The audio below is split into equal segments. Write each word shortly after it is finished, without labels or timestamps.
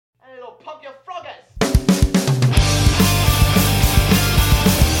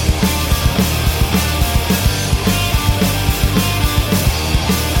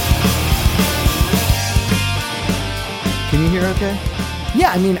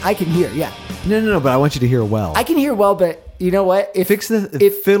Yeah, I mean, I can hear. Yeah, No, but I want you to hear well. I can hear well, but you know what? Fix the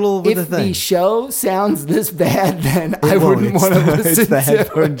fiddle with the thing. If the show sounds this bad, then I won't. wouldn't want to listen It's the to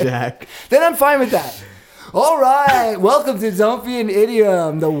headphone it. jack. Then I'm fine with that. All right, welcome to Don't Be an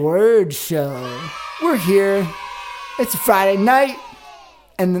Idiom, the word show. We're here. It's a Friday night,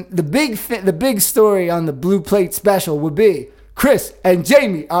 and the big story on the Blue Plate special would be Chris and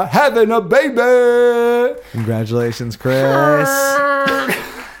Jamie are having a baby. Congratulations, Chris.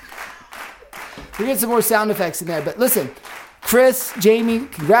 We get some more sound effects in there, but listen, Chris, Jamie,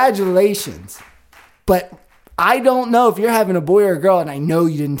 congratulations. But I don't know if you're having a boy or a girl, and I know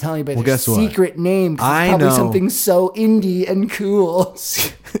you didn't tell anybody. Well, their guess what? secret name. 'Cause I it's probably know. something so indie and cool.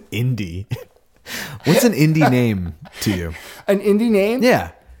 Indie. What's an indie name to you? An indie name?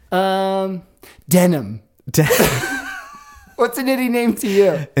 Yeah. Denim. What's an indie name to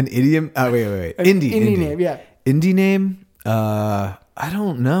you? An idiom? Oh, wait. Indie name, yeah. Indie name? I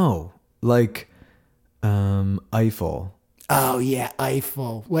don't know. Like, Eiffel. Oh, yeah,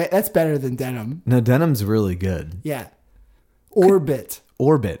 Eiffel. Wait, that's better than denim. No, denim's really good. Yeah. Orbit.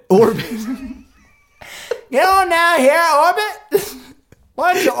 Orbit. Get on now here, Orbit.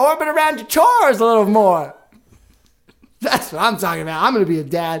 Why don't you orbit around your chores a little more? That's what I'm talking about. I'm going to be a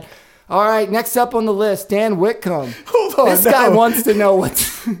dad. All right, next up on the list, Dan Whitcomb. Hold on, This guy no. wants to know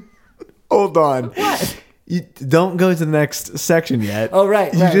what... Hold on. What? You don't go to the next section yet. Oh,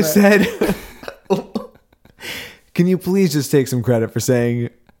 right. You right, just right. said... Can you please just take some credit for saying,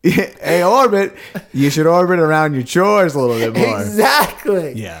 hey, Orbit, you should orbit around your chores a little bit more.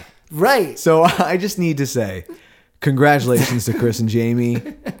 Exactly. Yeah. Right. So I just need to say, congratulations to Chris and Jamie.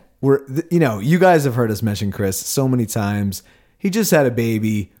 You guys have heard us mention Chris so many times. He just had a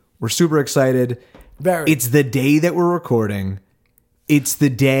baby. We're super excited. Very. It's the day that we're recording. It's the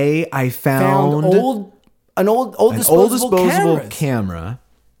day I found an old disposable camera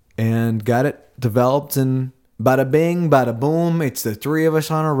and got it developed, and bada bing, bada boom. It's the three of us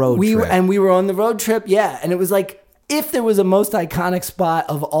on a road trip. And we were on the road trip, yeah. And it was like, if there was a most iconic spot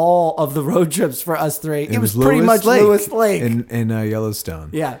of all of the road trips for us three, it was pretty much Lewis Lake. In Yellowstone.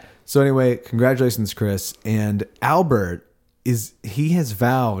 Yeah. So anyway, congratulations, Chris. And Albert, he has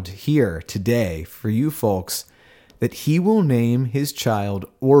vowed here today for you folks that he will name his child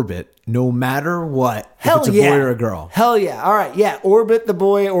Orbit no matter what, if it's a boy or a girl. Hell yeah. All right. Yeah. Orbit the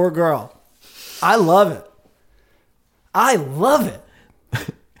boy or girl. I love it.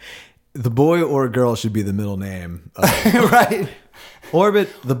 The boy or girl should be the middle name. Right. Orbit,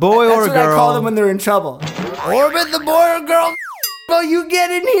 the boy or That's girl. what I call them when they're in trouble. Orbit the boy or girl. Well, you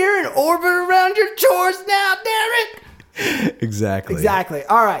get in here and orbit around your chores now, damn it. Exactly.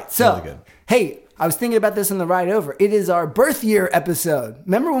 All right. So, Really good. Hey, I was thinking about this on the ride over. It is our birth year episode.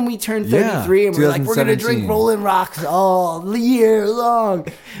 Remember when we turned 33 and we were like, we're going to drink 2017. Rolling Rocks all year long.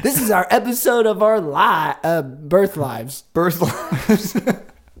 This is our episode of our birth lives. Birth lives.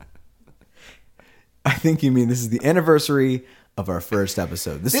 I think you mean this is the anniversary of our first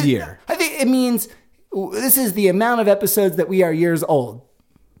episode this year. I think it means this is the amount of episodes that we are years old.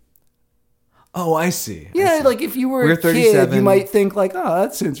 Oh, I see. Yeah, like if you were We're a kid, 37. you might think like, oh,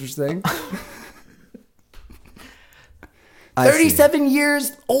 that's interesting. 37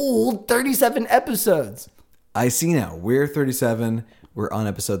 years old, 37 episodes. I see now. We're 37. We're on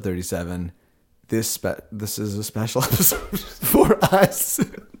episode 37. This is a special episode For us.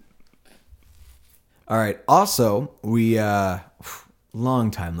 All right. Also, we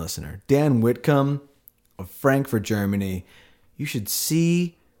long-time listener, Dan Whitcomb of Frankfurt, Germany. You should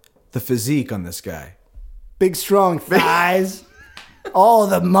see the physique on this guy. Big, strong thighs. All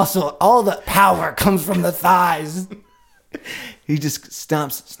the muscle, all the power comes from the thighs. He just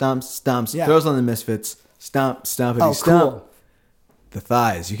stomps, Yeah. throws on the Misfits, stomp, Oh, stomp. cool. The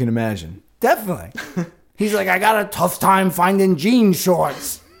thighs, you can imagine. Definitely. He's like, I got a tough time finding jean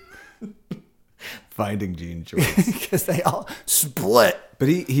shorts. Finding jean shorts. Because they all split. But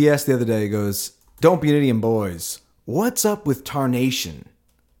he asked the other day, he goes, don't be an idiot, boys. What's up with tarnation?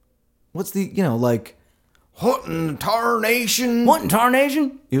 What's the, what in tarnation? What in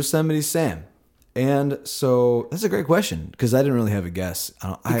tarnation? Yosemite Sam. And so that's a great question because I didn't really have a guess.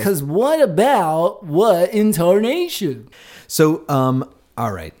 Because what about what in tarnation? So,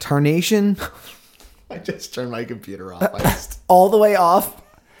 all right, tarnation. I just turned my computer off. All the way off.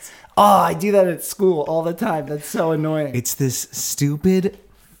 Oh, I do that at school all the time. That's so annoying. It's this stupid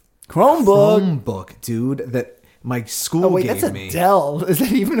Chromebook. dude, that my school Oh, wait, gave that's a me. Dell. Is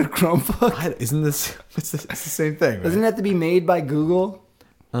that even a Chromebook? Isn't this? It's the same thing, right? Doesn't it have to be made by Google?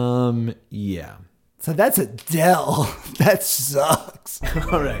 Yeah. So that's a Dell. That sucks.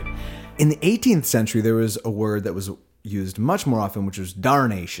 All right. In the 18th century, there was a word that was used much more often, which was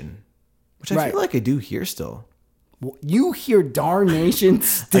darnation, which I Right. feel like I do hear still. You hear darnation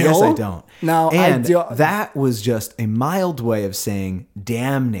still? I guess I don't. No, and I do. that was just a mild way of saying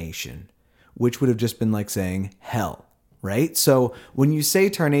damnation, which would have just been like saying hell, right? So when you say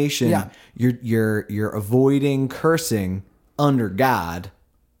tarnation, Yeah. you're avoiding cursing under God,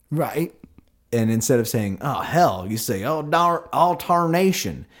 Right. and instead of saying oh hell, you say all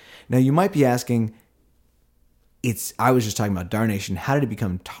tarnation. Now you might be asking, I was just talking about darnation. How did it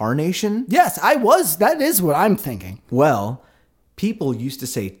become tarnation? Yes, I was. That is what I'm thinking. Well, people used to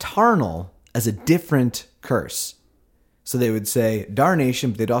say tarnal as a different curse. So they would say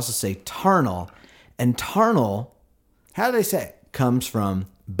darnation, but they'd also say tarnal. And tarnal How do they say it? comes from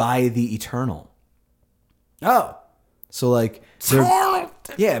by the eternal. Oh. So like,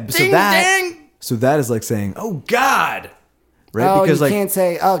 yeah, Ding, ding. so that is like saying, oh God, right? Oh, because you like, can't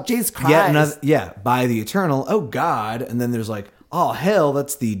say, oh, Jesus Christ. by the eternal, oh God. And then there's like, oh hell,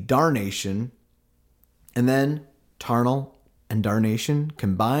 that's the darnation. And then tarnal and darnation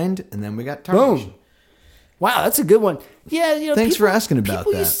combined, and then we got tarnation. Boom. Wow, that's a good one. Yeah, Thanks for asking about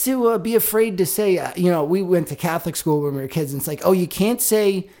people that. used to be afraid to say, we went to Catholic school when we were kids, and it's like, oh, you can't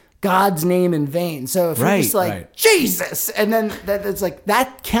say God's name in vain. So if you're just like, Right. Jesus, and then that's like,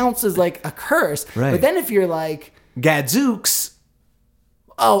 that counts as like a curse. Right. But then if you're like, Gadzooks.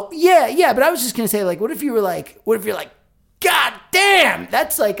 oh, yeah, but I was just going to say, like, what if you're like, God damn,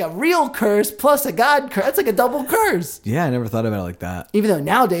 that's like a real curse plus a God curse. That's like a double curse. Yeah, I never thought about it like that. Even though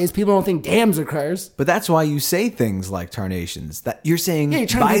nowadays people don't think damn's a curse. But that's why you say things like tarnations. That you're saying you're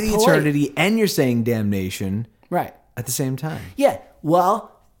trying to by be the polite. eternity, and you're saying damnation Right. at the same time. Yeah.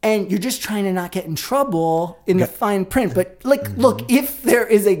 Well, and you're just trying to not get in trouble in the fine print. But like, look, if there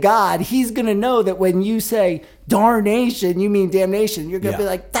is a God, he's going to know that when you say darnation, you mean damnation. You're going to be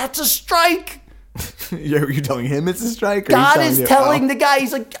like, that's a strike. You're telling him it's a strike? Or God he's is telling you, telling the guy,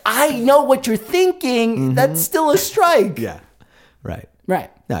 he's like, I know what you're thinking. That's still a strike. Yeah. Right.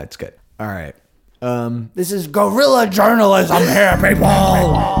 Right. No, it's good. All right. This is guerrilla journalism here, people.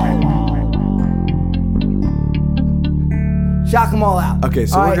 Shock them all out. Okay,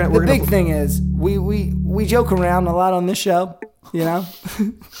 so All we're gonna- the big thing is we joke around a lot on this show, you know.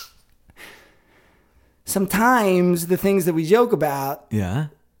 Sometimes the things that we joke about Yeah.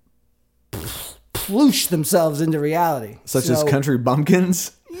 ploosh themselves into reality. Such as country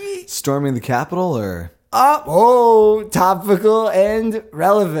bumpkins storming the Capitol, or topical and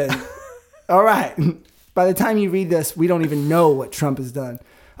relevant. All right. By the time you read this, we don't even know what Trump has done.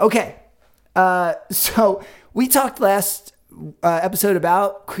 Okay. So we talked last episode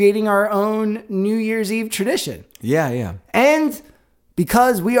about creating our own New Year's Eve tradition. yeah. And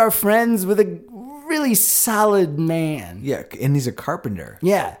because we are friends with a really solid man. Yeah, and he's a carpenter.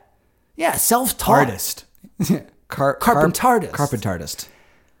 Yeah. Yeah, self-taught. Artist. Carpentardist. Carpentardist.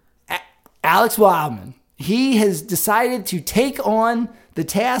 Alex Wildman. He has decided to take on the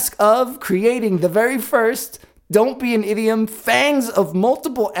task of creating the very first Don't Be an Idiom Fangs of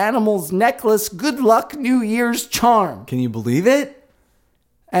Multiple Animals necklace good luck New Year's charm. Can you believe it?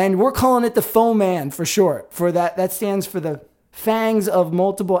 And we're calling it the Foman for short. For that stands for the Fangs of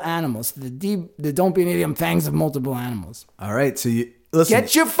Multiple Animals. The Don't Be an Idiom Fangs of Multiple Animals. All right, so you listen.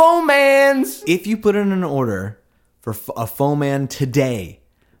 Get your Fomans. If you put in an order for a Foman today,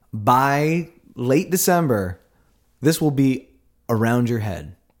 by late December, this will be around your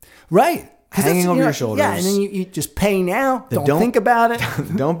head. Right. 'Cause Hanging that's, over you know, your shoulders. Yeah, and then you just pay now. Don't think about it.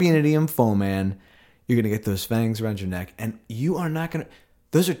 Don't be an idiom Foman. You're going to get those fangs around your neck, and you are not going to...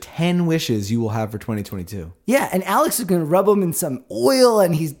 Those are 10 wishes you will have for 2022. Yeah, and Alex is going to rub them in some oil,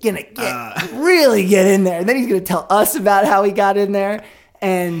 and he's going to really get in there. And then he's going to tell us about how he got in there.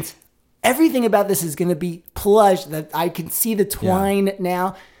 And everything about this is going to be plush. That I can see the twine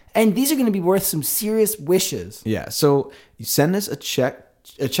now. And these are going to be worth some serious wishes. Yeah, so you send us a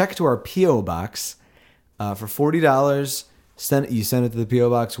check to our P.O. box for $40. You send it to the P.O.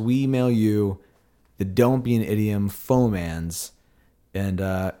 box. We email you the Don't Be an Idiom Fomans. And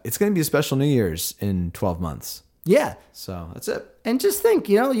it's going to be a special New Year's in 12 months. Yeah. So that's it. And just think,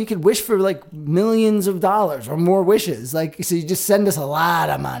 you could wish for like millions of dollars or more wishes. Like, so you just send us a lot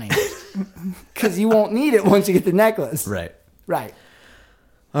of money because you won't need it once you get the necklace. Right. Right.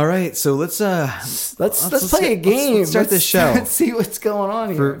 All right. So let's play a game. Let's start this show. Let's see what's going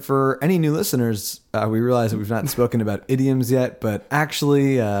on here. For any new listeners, we realize that we've not spoken about idioms yet, but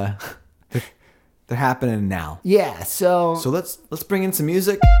actually, they're happening now. Yeah. So let's bring in some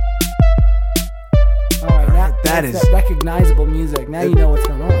music. All right. Now That that's is- that recognizable music. Now you know what's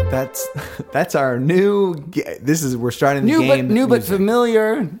going on. That's our new. We're starting the New game. but music.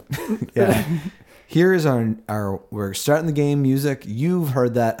 familiar. Yeah. Here is our we're starting the game music. You've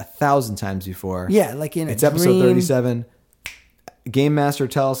heard that 1,000 times before. Yeah, like in It's a episode dream. 37. Game Master,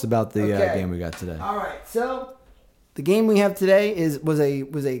 tell us about the Okay. game we got today. All right, so the game we have today was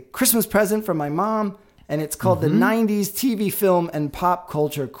a Christmas present from my mom, and it's called the 90s TV film and pop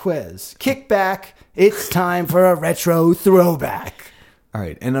culture quiz. Kick back, it's time for a retro throwback. All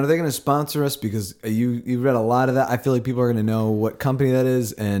right, and are they going to sponsor us? Because you read a lot of that. I feel like people are going to know what company that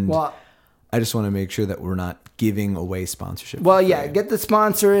is, and Well, I just want to make sure that we're not giving away sponsorship. well, yeah, get the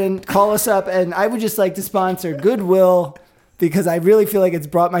sponsor in, call us up, and I would just like to sponsor Goodwill because I really feel like it's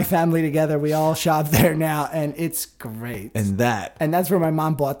brought my family together. We all shop there now, and it's great. And that's where my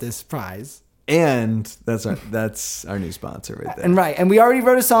mom bought this prize. And that's our new sponsor right there. And we already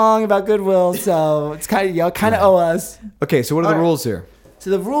wrote a song about Goodwill, so it's kind of y'all kind of owe us. Okay, so what are the All right. rules here? So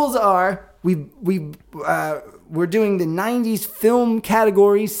the rules are we're doing the 90s film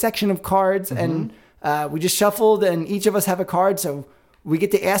category section of cards, and we just shuffled, and each of us have a card, so we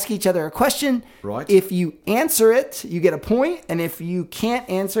get to ask each other a question. Right. If you answer it, you get a point, and if you can't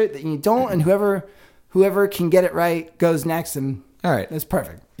answer it, then you don't, and whoever can get it right goes next, and All right, that's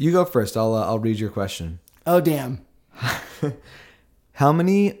perfect. you go first. I'll read your question. Oh damn! How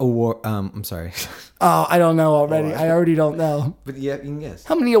many award? I'm sorry, Oh, I don't know already. I already don't know. but yeah, you can guess.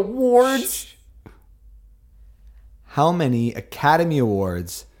 How many awards? How many Academy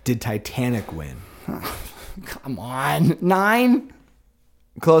Awards did Titanic win? Come on, 9.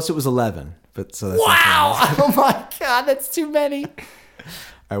 Close. It was 11. But so that's not Wow! counting. Oh my god, that's too many. All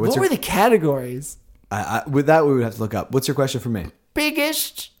right, what's What your? were the categories? With that, we would have to look up. What's your question for me?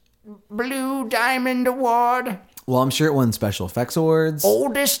 Biggest Blue Diamond Award, Well, I'm sure it won special effects awards.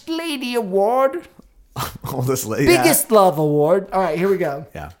 Oldest Lady Award, Oldest lady. Biggest Love Award. All right, here we go.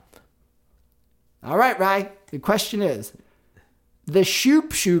 Yeah. All right, Rye. The question is, the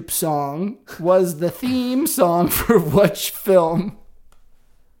Shoop Shoop song was the theme song for which film?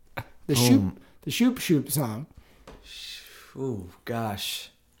 The Shoop Shoop song. Ooh, gosh.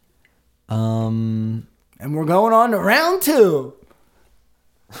 And we're going on to round 2.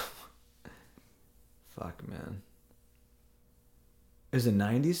 Fuck, man. Is it a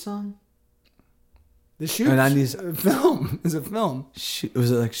 90s song? The Shoop A 90s film is a film.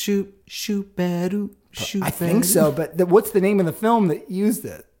 Was it like shoot, badoo, shoot? I think so, but what's the name of the film that used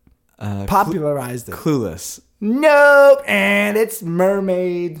it? Popularized it. Clueless. Nope, and it's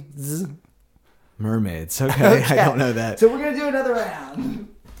Mermaids. Mermaids. Okay, I don't know that. So we're gonna do another round.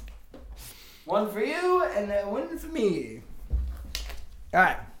 One for you, and then one for me. All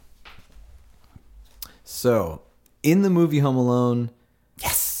right. So, in the movie Home Alone,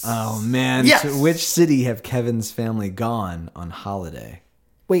 Yes. oh man, Yes! to which city have Kevin's family gone on holiday?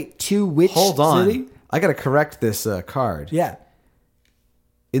 Wait, to which Hold on. city? I got to correct this card. Yeah.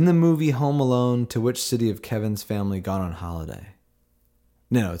 In the movie Home Alone, to which city have Kevin's family gone on holiday?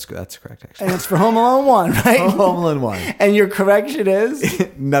 No, that's correct, actually. And it's for Home Alone 1, right? Home Alone 1. And your correction is,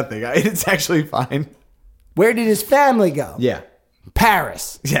 Nothing. It's actually fine. where did his family go? Yeah.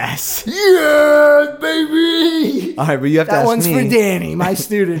 Paris. Yes. Yeah, baby. All right, but you have to That ask one's me. for Danny, my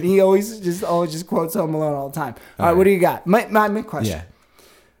student. He always just quotes Home Alone all the time. All right, what do you got? My question. Yeah.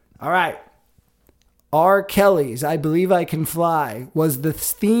 All right. R. Kelly's I Believe I Can Fly was the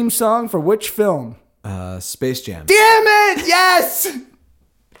theme song for which film? Space Jam. Damn it! Yes!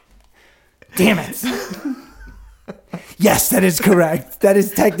 Damn it. Yes, that is correct. That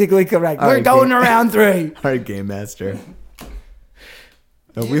is technically correct. We're right, going good. to round 3. All right, Game Master.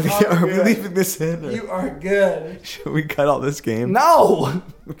 Are we leaving this in? Or You are good. should we cut all this game? No!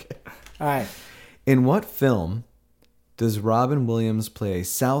 Okay. All right. In what film does Robin Williams play a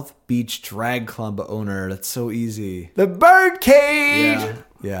South Beach drag club owner? That's so easy. The Birdcage! Yeah.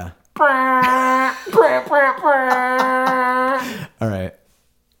 Yeah. All right.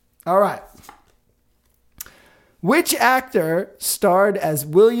 All right. Which actor starred as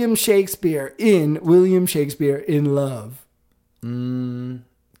William Shakespeare in William Shakespeare in Love?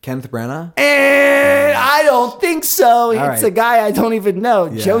 Kenneth Branagh? And I don't think so. It's right. a guy I don't even know.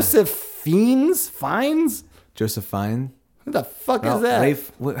 Yeah. Joseph Fiennes? Joseph Fiennes? Who the fuck Oh, is that?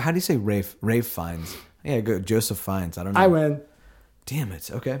 Rafe. How do you say Rafe? Rafe Fiennes. Yeah, go Joseph Fiennes. I don't know. I win. Damn it.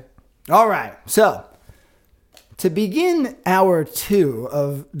 Okay. All right. So, to begin hour 2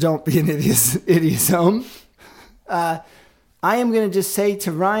 of Don't Be an Idiosome, I am going to just say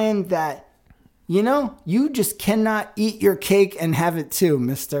to Ryan that, you just cannot eat your cake and have it too,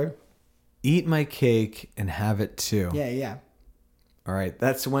 mister. Eat my cake and have it too. Yeah. All right.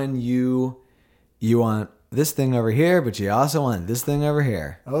 That's when you want this thing over here, but you also want this thing over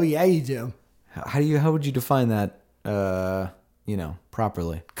here. Oh, yeah, you do. How would you define that?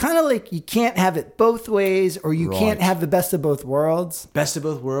 properly. Kind of like you can't have it both ways, or you can't Right. have the best of both worlds. Best of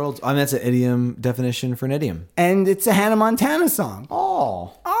both worlds. I mean, that's an idiom definition for an idiom. And it's a Hannah Montana song.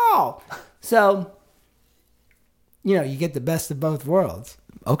 Oh. Oh. So, you get the best of both worlds.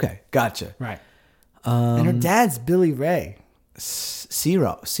 Okay, gotcha. Right. And her dad's Billy Ray.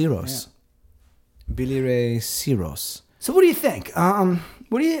 Ciros. Billy Ray Ciros. So what do you think?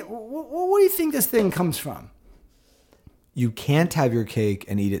 What do you think this thing comes from? You can't have your cake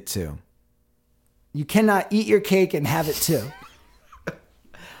and eat it too. You cannot eat your cake and have it too.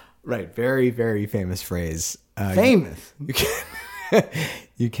 Right. Very, very famous phrase. Famous.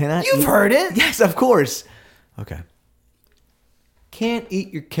 You cannot. You've heard it. Yes, of course. Okay. Can't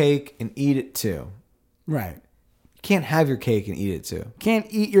eat your cake and eat it too. Right. You can't have your cake and eat it too. Can't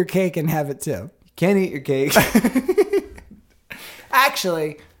eat your cake and have it too. You can't eat your cake.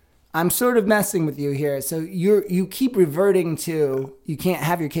 Actually, I'm sort of messing with you here. So you keep reverting to you can't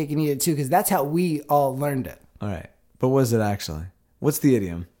have your cake and eat it too, because that's how we all learned it. All right. But what is it actually? What's the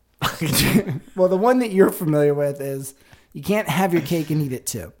idiom? Well, the one that you're familiar with is you can't have your cake and eat it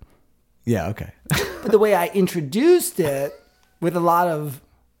too. Yeah, okay. But the way I introduced it with a lot of,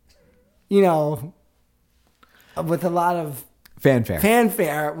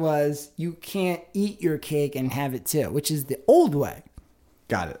 Fanfare. was you can't eat your cake and have it too, which is the old way.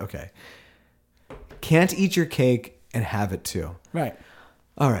 Got it. Okay. Can't eat your cake and have it too. Right.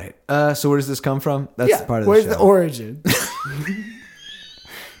 All right. So where does this come from? That's the part of the where's show. the origin?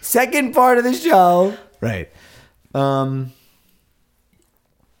 Second part of the show. Right. All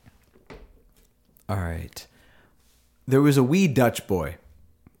right. There was a wee Dutch boy,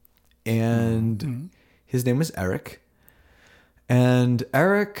 and his name was Eric. And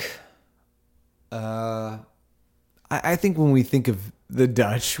Eric, I think when we think of the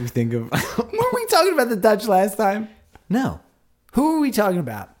Dutch, we think of Weren't we talking about the Dutch last time? no. Who were we talking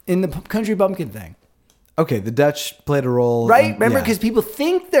about in the country bumpkin thing? Okay, the Dutch played a role, Right? Remember, because people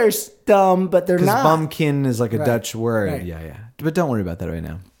think they're dumb, but they're not. bumpkin is like a Right. Dutch word. Right. Yeah. But don't worry about that right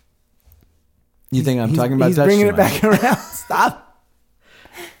now. You think I'm talking about He's Dutch? bringing too it much. back around. Stop.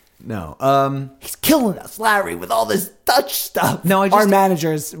 No. He's killing us, Larry, with all this Dutch stuff. No, Our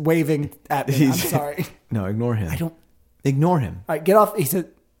manager's waving at me. I'm sorry. No, ignore him. I don't. Ignore him. All right, get off. He said,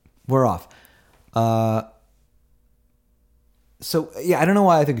 We're off. So, yeah, I don't know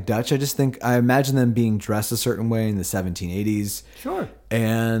why I think Dutch. I imagine them being dressed a certain way in the 1780s. sure.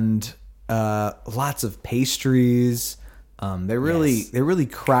 And lots of pastries. They really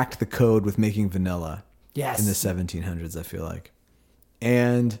cracked the code with making vanilla. Yes. In the 1700s, I feel like.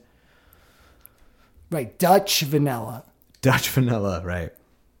 And Right, Dutch vanilla. Dutch vanilla, right.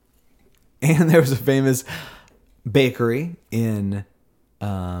 And there was a famous bakery in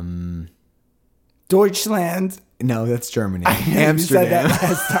Deutschland. no, that's Germany. Amsterdam. You said that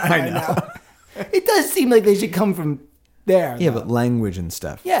last time. I know. It does seem like they should come from there. Yeah, though. but language and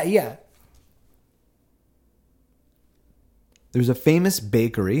stuff. Yeah. There's a famous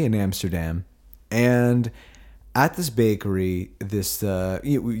bakery in Amsterdam, and at this bakery,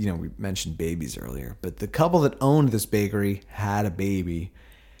 we mentioned babies earlier, but the couple that owned this bakery had a baby,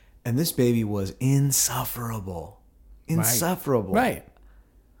 and this baby was insufferable. Right.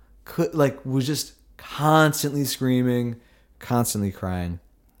 Was just constantly screaming, constantly crying,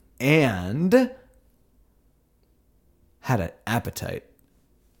 and had an appetite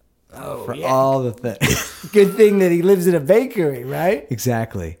for all the things. Good thing that he lives in a bakery, right?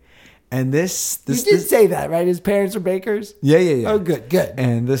 Exactly. And this You did say that, right? His parents are bakers? Yeah. Oh, good.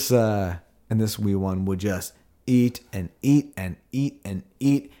 And this wee one would just eat and eat and eat and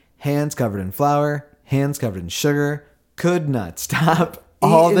eat, hands covered in flour, hands covered in sugar, could not stop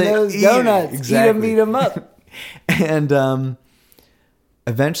all Eating the those eating. donuts. Exactly. Eat them up. And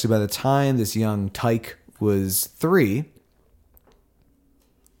eventually, by the time this young tyke was 3,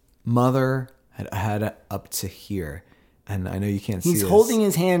 mother had up to here. And I know you can't see He's this. holding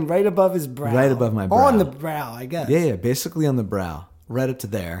his hand right above his brow. Right above my brow. On the brow, I guess. Yeah, basically on the brow, right up to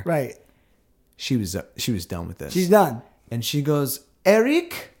there. Right. She was done with this. She's done. And she goes,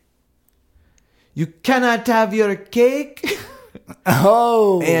 Eric, you cannot have your cake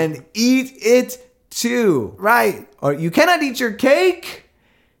Oh. and eat it too. Right. Or you cannot eat your cake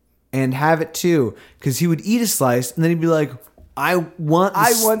and have it too. Because he would eat a slice and then he'd be like, I want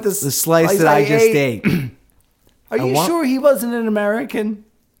the slice that I just ate. Are you sure he wasn't an American?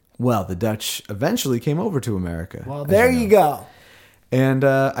 Well, the Dutch eventually came over to America. Well, there you go. And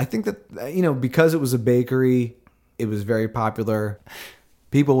I think that, because it was a bakery, it was very popular.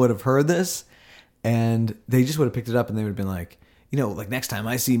 People would have heard this and they just would have picked it up and they would have been like, like next time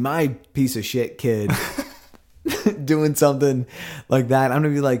I see my piece of shit kid doing something like that, I'm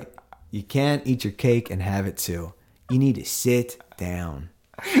gonna be like, you can't eat your cake and have it too. You need to sit down.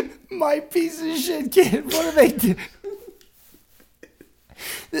 My piece of shit kid. What do they do?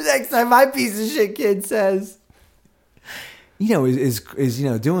 The next time my piece of shit kid says, is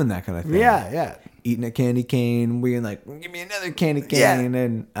doing that kind of thing. yeah. Eating a candy cane, being like, give me another candy cane, Yeah.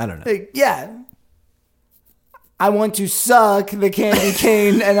 and I don't know. Like, yeah. I want to suck the candy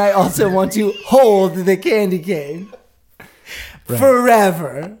cane, and I also want to hold the candy cane. Right.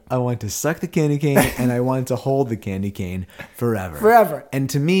 Forever. I want to suck the candy cane, and I want to hold the candy cane forever. Forever. And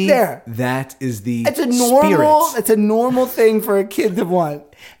to me, that is the spirit. It's a normal thing for a kid to want.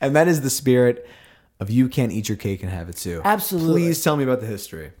 And that is the spirit of you can't eat your cake and have it too. Absolutely. Please tell me about the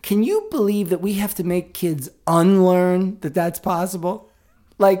history. Can you believe that we have to make kids unlearn that that's possible?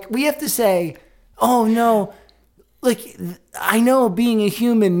 Like, we have to say, oh no, like, I know being a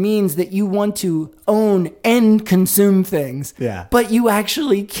human means that you want to own and consume things. Yeah. But you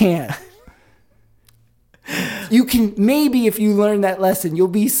actually can't. You can, maybe if you learn that lesson, you'll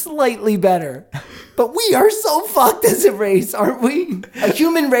be slightly better. But we are so fucked as a race, aren't we? A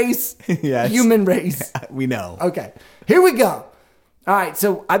human race. Yes. Human race. We know. Okay, here we go. All right,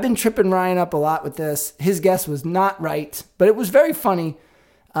 so I've been tripping Ryan up a lot with this. His guess was not right, but it was very funny.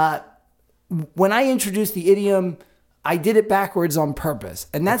 When I introduced the idiom, I did it backwards on purpose.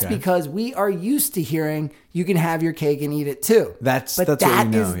 And that's because we are used to hearing you can have your cake and eat it too. That's but what that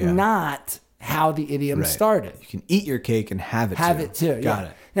we know, is not how the idiom started. You can eat your cake and have it too. Have it too. Got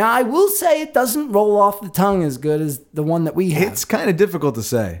it. Now, I will say it doesn't roll off the tongue as good as the one that we have. It's kind of difficult to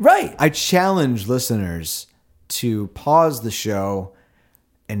say. Right. I challenge listeners to pause the show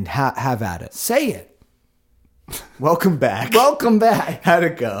and have at it. Say it. Welcome back. Welcome back. How'd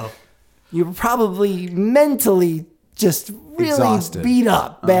it go? You were probably mentally just really Exhausted. beat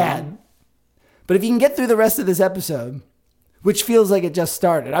up bad. But if you can get through the rest of this episode, which feels like it just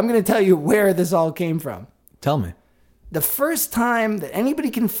started, I'm going to tell you where this all came from. Tell me. The first time that anybody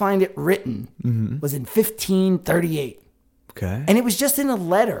can find it written was in 1538. Okay. And it was just in a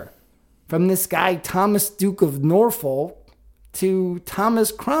letter from this guy, Thomas, Duke of Norfolk, to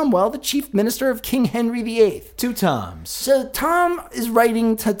Thomas Cromwell, the chief minister of King Henry VIII. Two Toms. So Tom is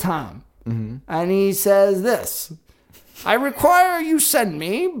writing to Tom. And he says this: I require you send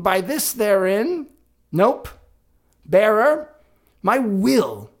me by this therein, bearer, my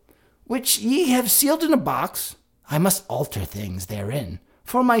will, which ye have sealed in a box. I must alter things therein,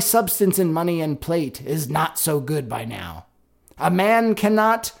 for my substance in money and plate is not so good by now. A man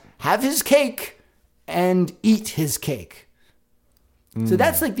cannot have his cake and eat his cake. So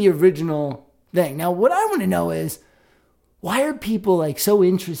that's like the original thing. Now, what I want to know is, why are people like so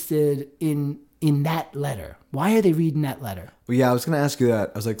interested in that letter? Why are they reading that letter? Well, yeah, I was going to ask you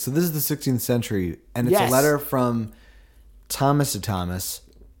that. I was like, so this is the 16th century, and it's Yes. a letter from Thomas to Thomas.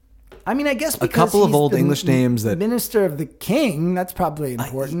 I mean, I guess because couple of he's old the English names that- minister of the king. That's probably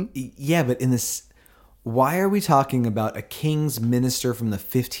important. Yeah, but in this, why are we talking about a king's minister from the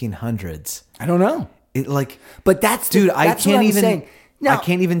 1500s? I don't know, It like, but that's dude, that's I what can't I'm even. saying. Now, I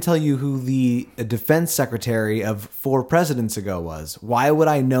can't even tell you who the defense secretary of 4 presidents ago was. Why would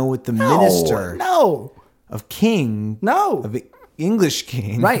I know what the minister No, of king, No. of English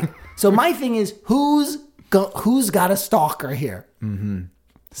king, right. So my thing is, who's got a stalker here?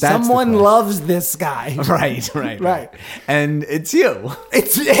 That's the Someone question. loves this guy. Right. And it's you.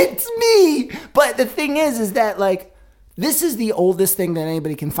 It's me. But the thing is that like, this is the oldest thing that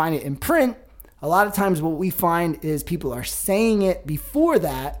anybody can find it in print. A lot of times what we find is people are saying it before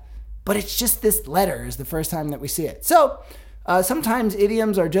that, but it's just this letter is the first time that we see it. So sometimes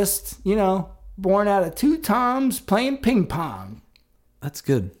idioms are just, born out of two Toms playing ping pong. That's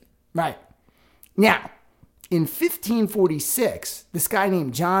good. Right. Now, in 1546, this guy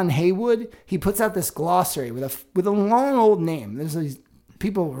named John Haywood, he puts out this glossary with a long old name. There's these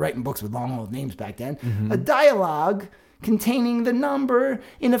people writing books with long old names back then. A dialogue containing the number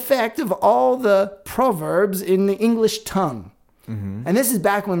in effect of all the proverbs in the English tongue. And this is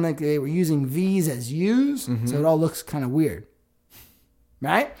back when like they were using V's as U's, so it all looks kind of weird.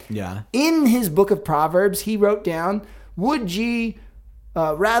 Right? Yeah. In his book of Proverbs, he wrote down, would ye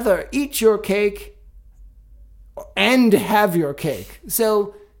rather eat your cake and have your cake?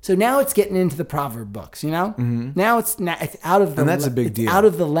 So now it's getting into the proverb books, Now it's out of the And that's a big deal. out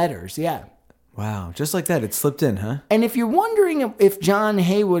of the letters, yeah. Wow. Just like that. It slipped in, huh? And if you're wondering if John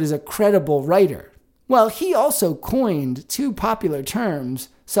Haywood is a credible writer, well, he also coined 2 popular terms,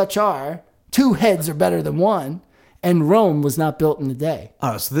 such are, 2 heads are better than 1, and Rome was not built in a day.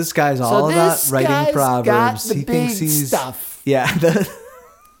 Oh, so this guy's all about this writing guy's proverbs. got the He thinks big he's stuff. Yeah.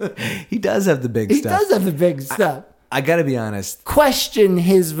 He does have the big He stuff. does have the big stuff. I gotta be honest. Question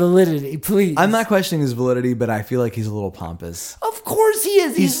his validity, please. I'm not questioning his validity, but I feel like he's a little pompous. Of course he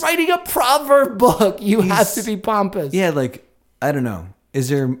is. He's writing a proverb book. You have to be pompous. Yeah, like, I don't know.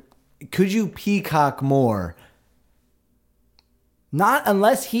 Could you peacock more? Not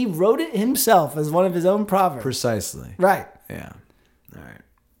unless he wrote it himself as one of his own proverbs. Precisely. Right. Yeah. All right.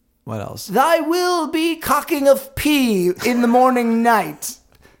 What else? Thy will be cocking of pea in the morning night.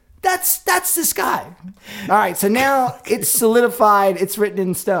 That's this guy. All right, so now it's solidified, it's written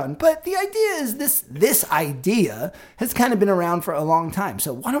in stone. But the idea is this idea has kind of been around for a long time.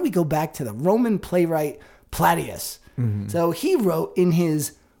 So why don't we go back to the Roman playwright Plautus? Mm-hmm. So he wrote in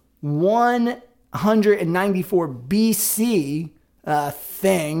his 194 BC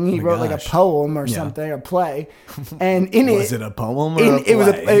thing. He wrote like a poem or something, a play. And in was it a poem or a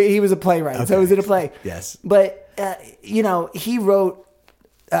play? He was a playwright. Okay. So was it a play? Yes. But, he wrote,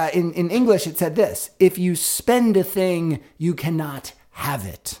 in English, it said this: if you spend a thing, you cannot have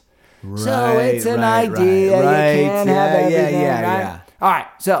it. Right, so it's an idea. Right. You can't have everything. Yeah. All right.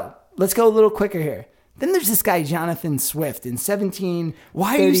 So let's go a little quicker here. Then there's this guy, Jonathan Swift, in 1738.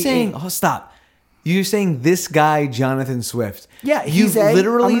 Why are you saying, stop. You're saying this guy, Jonathan Swift. Yeah. You've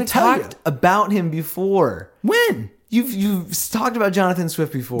literally talked about him before. When? You've talked about Jonathan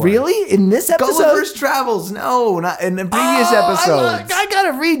Swift before. Really? In this episode? Gulliver's Travels. No, not in the previous episodes. I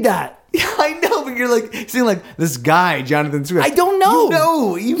gotta read that. Yeah, I know, but you're like saying like this guy, Jonathan Swift. I don't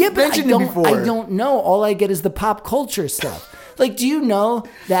know. You've mentioned it before. I don't know. All I get is the pop culture stuff. Like, do you know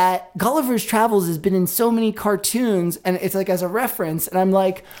that Gulliver's Travels has been in so many cartoons, and it's like as a reference, and I'm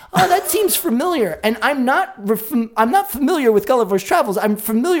like, oh, that seems familiar. And I'm not familiar with Gulliver's Travels. I'm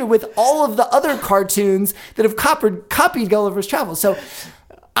familiar with all of the other cartoons that have copied Gulliver's Travels. So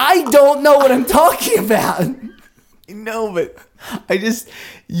I don't know what I'm talking about. No, but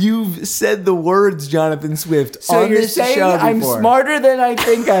you've said the words Jonathan Swift so on this show before. So you're saying I'm smarter than I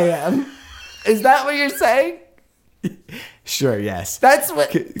think I am. Is that what you're saying? Sure, yes. That's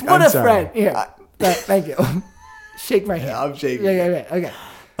what I'm a sorry. friend. Here, thank you. Shake my hand. Yeah, I'm shaking. Yeah, okay.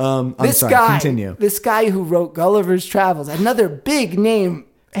 I'm sorry. Continue. This guy who wrote Gulliver's Travels, another big name,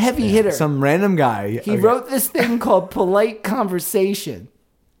 heavy hitter. Some random guy. He wrote this thing called Polite Conversation.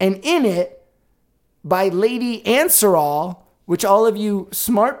 And in it, by Lady Answerall, which all of you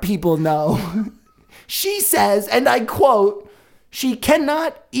smart people know, she says, and I quote, she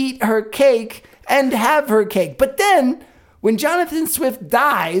cannot eat her cake and have her cake. But then, when Jonathan Swift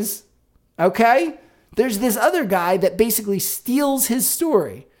dies, okay, there's this other guy that basically steals his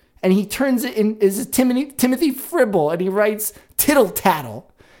story. And he turns it in, is Timothy Fribble, and he writes Tittle Tattle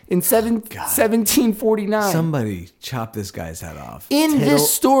in 1749. Somebody chop this guy's head off.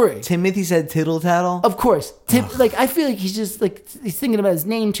 This story. Timothy said Tittle Tattle? Of course. I feel like he's just he's thinking about his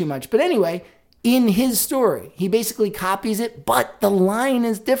name too much. But anyway, in his story, he basically copies it, but the line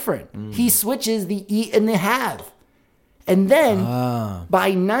is different. He switches the eat and the have. And then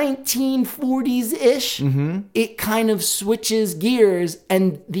by 1940s-ish, it kind of switches gears,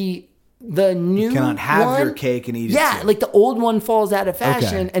 and the new you cannot have one, your cake and eat it. Yeah, too. like the old one falls out of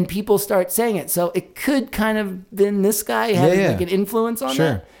fashion, and people start saying it. So it could kind of been this guy having like an influence on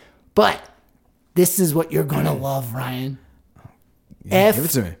that. But this is what you're gonna love, Ryan. Give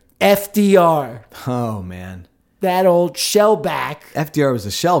it to me. FDR. Oh man. That old shellback. FDR was a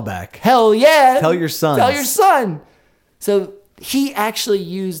shellback. Hell yeah. Tell your son. Tell your son. So he actually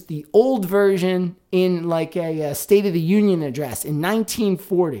used the old version in like a State of the Union address in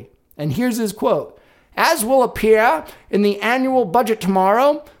 1940. And here's his quote. As will appear in the annual budget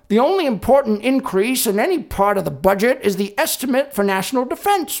tomorrow, the only important increase in any part of the budget is the estimate for national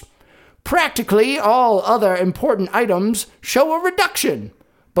defense. Practically all other important items show a reduction.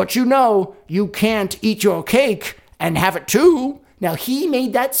 But you can't eat your cake and have it too. Now, he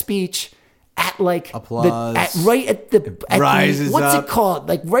made that speech at like applause. What's it called?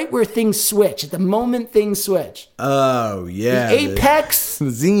 Like right where things switch. At the moment things switch. Oh yeah. The apex.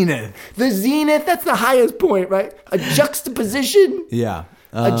 The zenith. The zenith. That's the highest point, right? A juxtaposition. Yeah.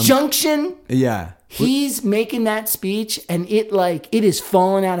 A junction. Yeah. He's making that speech, and it is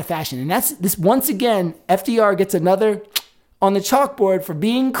falling out of fashion. And that's this once again. FDR gets another on the chalkboard for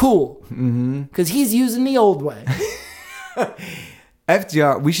being cool because he's using the old way.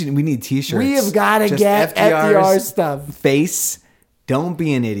 FDR, we need t-shirts. We have got to get FDR stuff. Face, don't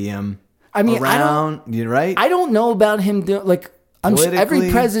be an idiom. I mean, you're right. I don't know about him doing I'm sure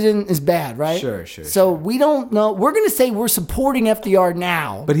every president is bad, right? Sure. So we don't know. We're going to say we're supporting FDR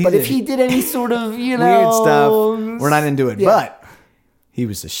now. But if he did any sort of, weird stuff, we're not into it. Yeah. But he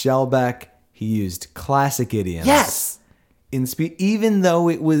was a shellback. He used classic idioms. Yes. in speech, even though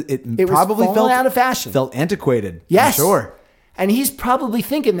it was probably falling felt out of fashion. felt antiquated. Yes. I'm sure. And he's probably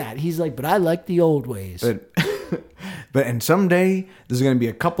thinking that. He's like, but I like the old ways. And someday there's going to be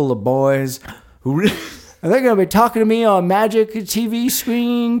a couple of boys who And they're going to be talking to me on magic TV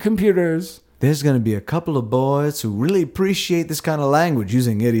screen computers. there's going to be a couple of boys who really appreciate this kind of language,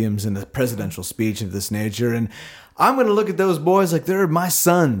 using idioms in a presidential speech of this nature. And I'm going to look at those boys like they're my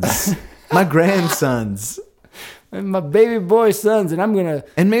sons, my grandsons. And my baby boy sons, and I'm going to...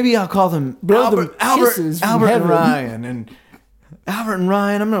 And maybe I'll call them Blow them kisses from Albert and heaven. Ryan. And Albert and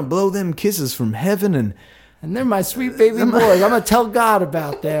Ryan, I'm going to blow them kisses from heaven. And they're my sweet baby boys. I'm going to tell God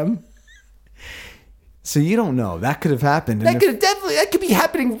about them. so you don't know. That could have happened. And That could be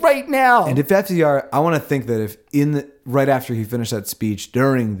happening right now. And if FDR, I want to think that if right after he finished that speech,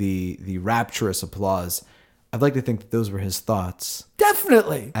 during the rapturous applause, I'd like to think that those were his thoughts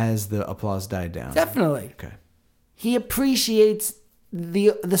Definitely. as the applause died down. Definitely. Okay. He appreciates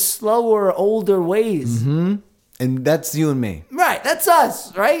the slower, older ways. Mm-hmm. And that's you and me. Right. That's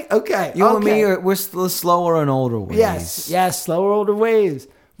us, right? Okay. You and me, okay. we're still slower and older ways. Yes, slower, older ways.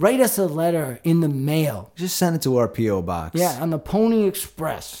 Write us a letter in the mail. Just send it to our P.O. box. Yeah, on the Pony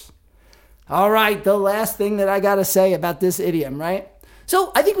Express. All right, the last thing that I got to say about this idiom, right?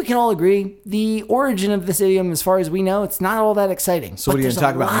 So I think we can all agree the origin of this idiom, as far as we know, it's not all that exciting. So what are you going to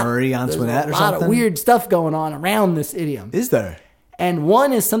talk about, Marie Antoinette or There's a lot something? of weird stuff going on around this idiom. Is there? And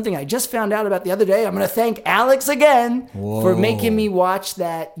one is something I just found out about the other day. I'm going to thank Alex again for making me watch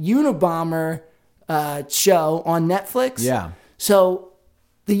that Unabomber show on Netflix. Yeah. So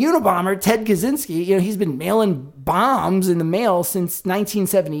the Unabomber, Ted Kaczynski, he's been mailing bombs in the mail since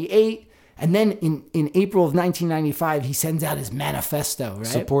 1978. And then in April of 1995, he sends out his manifesto, right?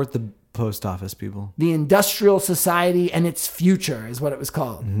 Support the post office, people. The Industrial Society and Its Future is what it was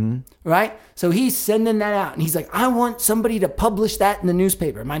called, right? So he's sending that out, and he's like, I want somebody to publish that in the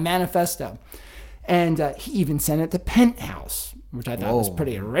newspaper, my manifesto. And he even sent it to Penthouse, which I thought was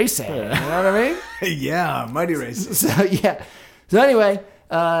pretty racist. You know what I mean? Yeah, mighty racist. So, yeah. So anyway,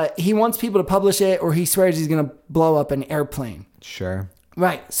 he wants people to publish it, or he swears he's going to blow up an airplane. Sure.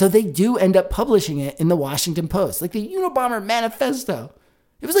 Right. So they do end up publishing it in the Washington Post, like the Unabomber manifesto.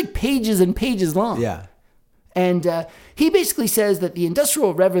 It was like pages and pages long. Yeah. And he basically says that the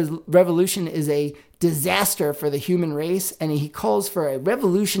Industrial Revolution is a disaster for the human race, and he calls for a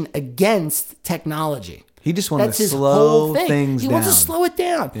revolution against technology. He just wanted That's to his slow whole thing. things He down. wants to slow it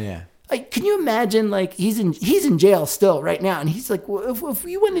down. Yeah. Like, can you imagine, like, he's in jail still right now, and he's like, well, if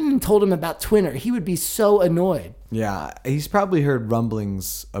you went in and told him about Twitter, he would be so annoyed. Yeah, he's probably heard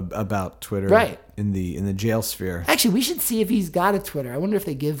rumblings about Twitter Right. in the jail sphere. Actually, we should see if he's got a Twitter. I wonder if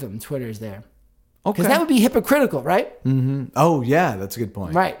they give them Twitters there. Okay. Because that would be hypocritical, right? Oh, yeah, that's a good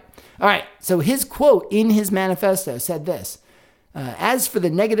point. Right. All right. So his quote in his manifesto said this. As for the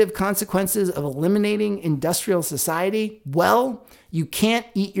negative consequences of eliminating industrial society, well, you can't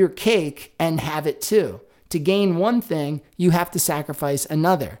eat your cake and have it too. To gain one thing, you have to sacrifice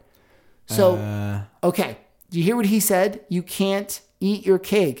another. So, okay. Do you hear what he said? You can't eat your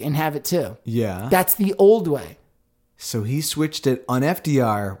cake and have it too. Yeah. That's the old way. So he switched it on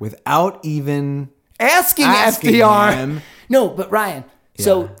FDR without even Asking FDR. him. No, but Ryan,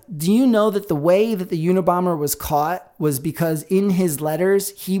 so do you know that the way that the Unabomber was caught was because in his letters,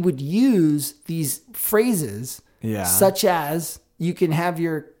 he would use these phrases such as, you can have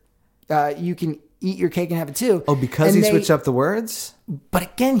your, you can eat your cake and have it too. Oh, because And he switched up the words? But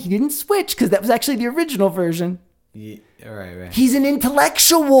again, he didn't switch because that was actually the original version. Yeah, right. He's an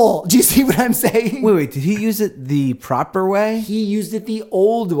intellectual. Do you see what I'm saying? Wait, did he use it the proper way? He used it the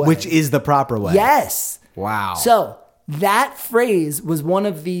old way. Which is the proper way? Yes. Wow. So that phrase was one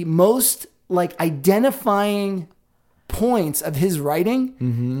of the most like identifying points of his writing,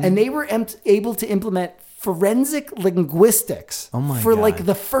 and they were able to implement forensic linguistics for God. like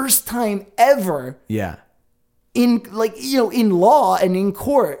the first time ever Yeah. in law and in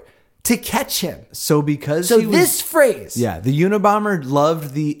court to catch him. So because So he was, this phrase, yeah, the Unabomber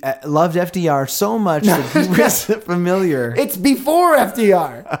loved FDR so much that he was familiar. it's before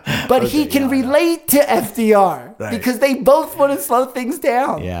FDR, but he can relate to FDR because they both want to slow things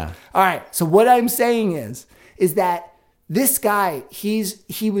down. Yeah. All right. So what I'm saying is that this guy, his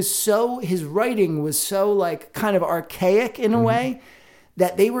writing was so like kind of archaic in a way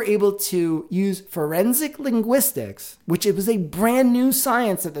that they were able to use forensic linguistics, which it was a brand new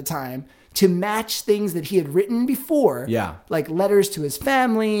science at the time, to match things that he had written before. Yeah. Like letters to his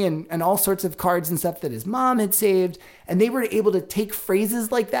family and all sorts of cards and stuff that his mom had saved. And they were able to take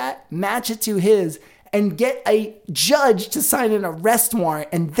phrases like that, match it to his, and get a judge to sign an arrest warrant.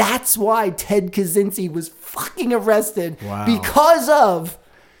 And that's why Ted Kaczynski was fucking arrested. Wow. Because of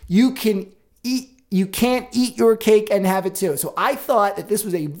you can't eat your cake and have it too. So I thought that this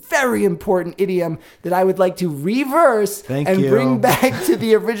was a very important idiom that I would like to reverse and bring back to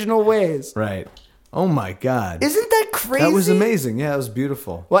the original ways. Right. Oh my God. Isn't that crazy? That was amazing. Yeah, it was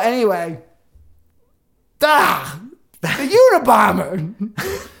beautiful. Well, anyway. The Unabomber.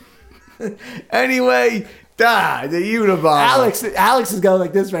 Anyway, the Unabomber. Alex is going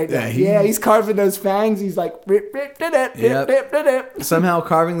like this right now. Yeah, he's carving those fangs. He's like, rip, rip, rip, rip, rip, rip. Somehow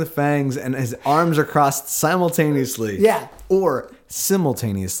carving the fangs and his arms are crossed simultaneously. Yeah. Or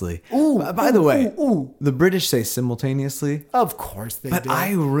simultaneously. Ooh. By the way, the British say simultaneously. Of course they but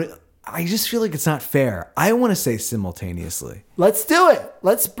do. I just feel like it's not fair. I want to say simultaneously. Let's do it.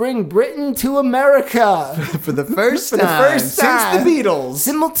 Let's bring Britain to America. For the first time since the Beatles.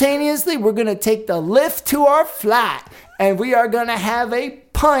 Simultaneously, we're going to take the lift to our flat. And we are going to have a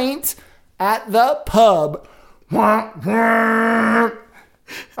pint at the pub. All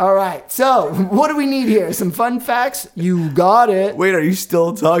right. So, what do we need here? Some fun facts? You got it. Wait, are you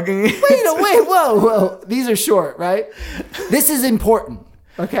still talking? Wait, whoa. These are short, right? This is important,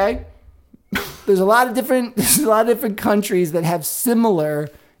 okay? There's a lot of different countries that have similar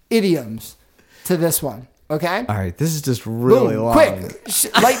idioms to this one, okay? All right, this is just really long. Quick,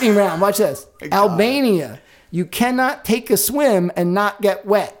 lightning round. Watch this. Albania. You cannot take a swim and not get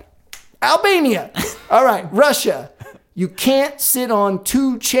wet. Albania. All right, Russia. You can't sit on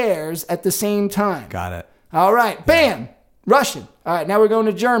two chairs at the same time. Got it. All right, bam. Russian. All right, now we're going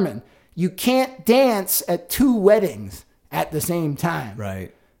to German. You can't dance at two weddings at the same time.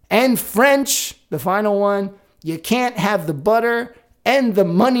 Right. And French, the final one, you can't have the butter and the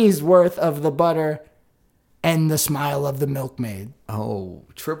money's worth of the butter and the smile of the milkmaid. Oh,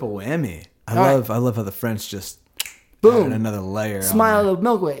 triple whammy. I love how the French just boom, added another layer. Smile of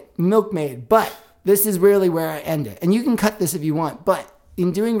milkmaid. But this is really where I end it. And you can cut this if you want. But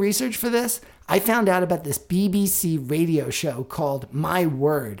in doing research for this, I found out about this BBC radio show called My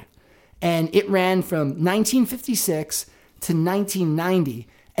Word. And it ran from 1956 to 1990.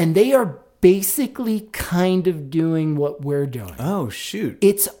 And they are basically kind of doing what we're doing. Oh, shoot.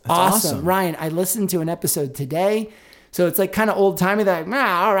 It's awesome. Ryan, I listened to an episode today. So it's like kind of old timey. They're like,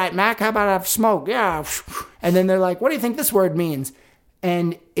 all right, Mac, how about I smoke? Yeah. And then they're like, what do you think this word means?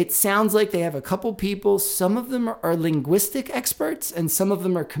 And it sounds like they have a couple people. Some of them are linguistic experts and some of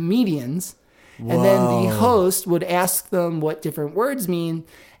them are comedians. Whoa. And then the host would ask them what different words mean.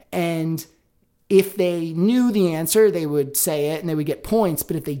 And if they knew the answer, they would say it and they would get points.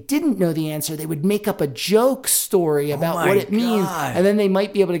 But if they didn't know the answer, they would make up a joke story about what it means. And then they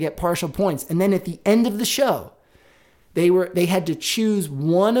might be able to get partial points. And then at the end of the show, they had to choose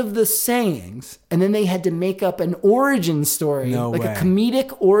one of the sayings and then they had to make up an origin story, a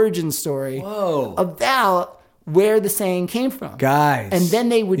comedic origin story about where the saying came from. Guys. And then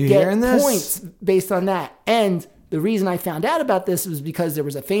they would get points based on that. And the reason I found out about this was because there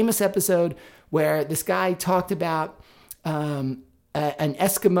was a famous episode where this guy talked about an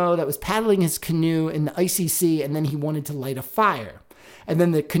Eskimo that was paddling his canoe in the icy sea, and then he wanted to light a fire. And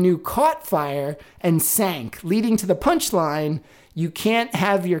then the canoe caught fire and sank, leading to the punchline, you can't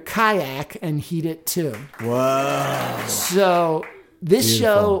have your kayak and heat it too. Whoa. So this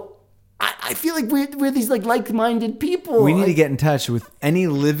show, I feel like we're these like-minded people. We need to get in touch with any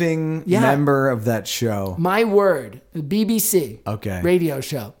living member of that show. My Word, the BBC radio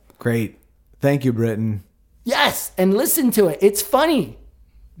show. Great. Thank you, Britain. Yes, and listen to it. It's funny,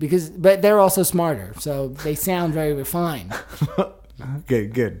 but they're also smarter, so they sound very refined. Okay,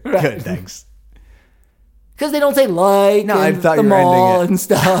 good. Right. Good, thanks. Because they don't say like I thought the you were mall ending it. and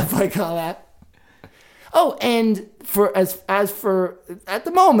stuff like all that. Oh, and as for at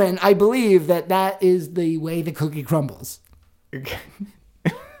the moment, I believe that is the way the cookie crumbles. Okay.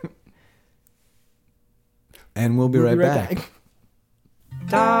 And we'll be right back.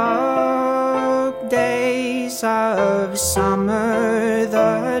 Dog days of summer,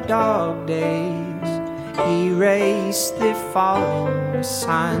 the dog days, erase the falling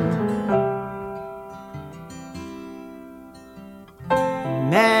sun.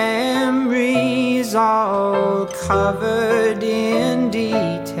 Memories all covered in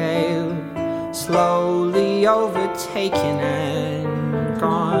detail, slowly overtaken and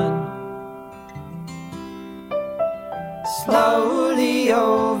gone. Slowly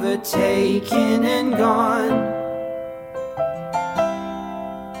overtaken and gone.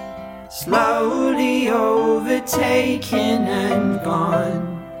 Slowly overtaken and gone.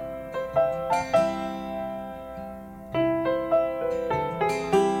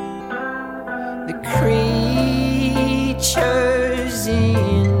 The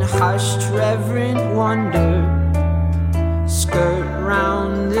in hushed reverent wonder, skirt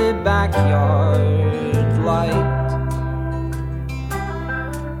round the backyard light,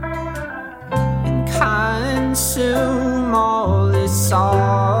 and consume all the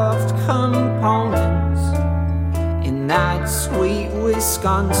soft components in that sweet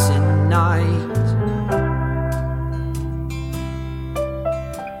Wisconsin night.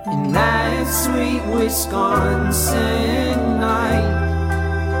 In that sweet Wisconsin night.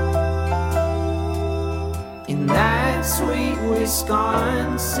 In that sweet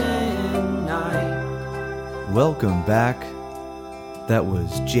Wisconsin night. Welcome back. That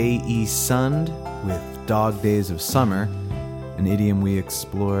was J.E. Sund with Dog Days of Summer, an idiom we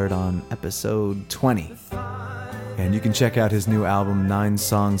explored on episode 20. And you can check out his new album, 9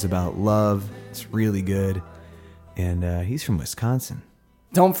 Songs About Love. It's really good. And he's from Wisconsin.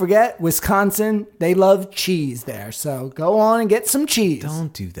 Don't forget, Wisconsin, they love cheese there. So go on and get some cheese.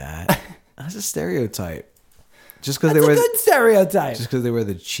 Don't do that. That's a stereotype. Just because That's they a wear good stereotype. just because they wear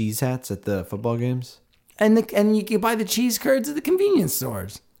the cheese hats at the football games. And you can buy the cheese curds at the convenience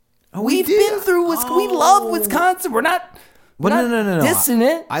stores. Oh, We've been through Wisconsin. We love Wisconsin. We're not. No. Dissing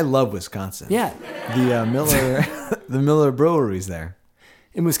it. I love Wisconsin. Yeah. The Miller, the Miller Brewery's there.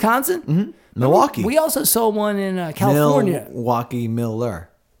 In Wisconsin? Mm-hmm. Milwaukee. We also saw one in California. Milwaukee Miller.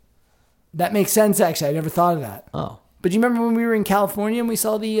 That makes sense, actually. I never thought of that. Oh. But you remember when we were in California and we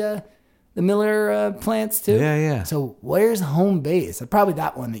saw the Miller plants too? Yeah. So where's home base? Probably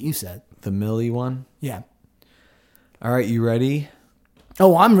that one that you said. The Millie one. Yeah. All right, you ready?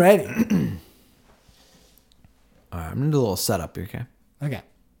 Oh, I'm ready. All right, I'm gonna do a little setup here, okay? Okay.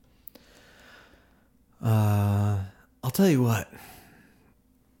 I'll tell you what.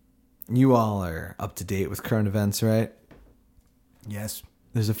 You all are up to date with current events, right? Yes.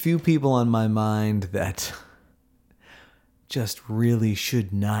 There's a few people on my mind that just really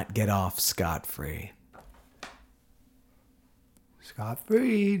should not get off scot-free.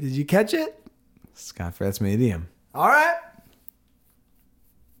 Scot-free. Did you catch it? Scot-free, that's my idiom. All right.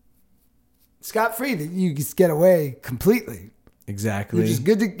 Scot-free. That you just get away completely. Exactly. You're just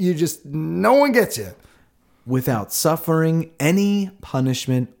good to, no one gets you. Without suffering any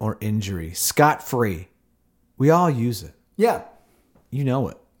punishment or injury. Scot-free. We all use it. Yeah. You know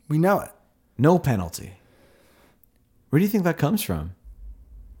it. We know it. No penalty. Where do you think that comes from?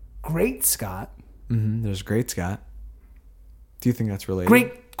 Great Scott. Mm-hmm. There's Great Scott. Do you think that's related?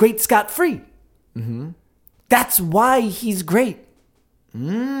 Great Scott-free. Mm-hmm. That's why he's great.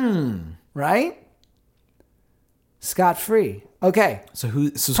 Right? Scot-free. Okay.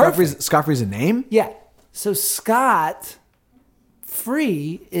 So Scot-free's a name? Yeah. So Scott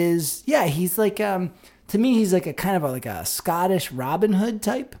Free is, he's like, to me, he's like a kind of like a Scottish Robin Hood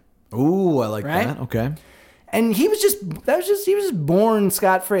type. Ooh, I like Right? that. Okay. And he was just born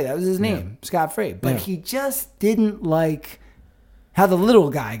scot-free. That was his name, scot-free. But he just didn't like how the little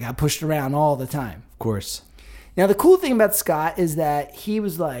guy got pushed around all the time. Of course. Now, the cool thing about Scott is that he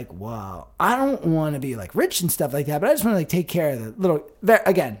was like, well, I don't want to be like rich and stuff like that, but I just want to like take care of the little,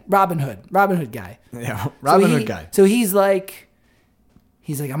 again, Robin Hood guy. Yeah, Robin Hood guy. So he's like,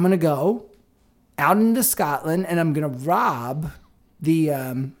 I'm going to go out into Scotland and I'm going to rob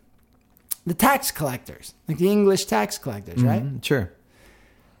the tax collectors, like the English tax collectors, right? Sure.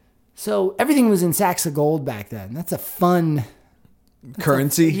 So everything was in sacks of gold back then. That's a fun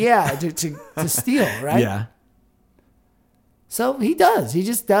currency. To steal, right? Yeah. So he does. He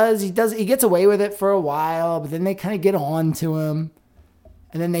just does. He gets away with it for a while, but then they kind of get on to him,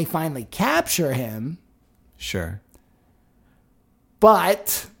 and then they finally capture him. Sure.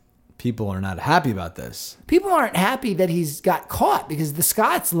 But people are not happy about this. People aren't happy that he's got caught because the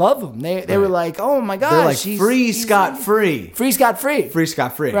Scots love him. They were like, oh my gosh, they're like he's free scot-free. Free scot-free. Free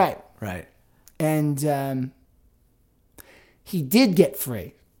scot-free. Right. And he did get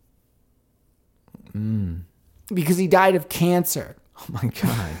free. Because he died of cancer. Oh my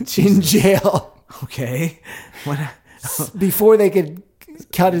God. In jail. Okay. What? Before they could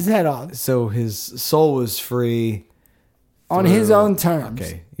cut his head off. So his soul was free. On his own terms.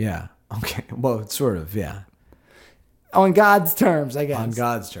 Okay. Yeah. Okay. Well, sort of. Yeah. On God's terms, I guess. On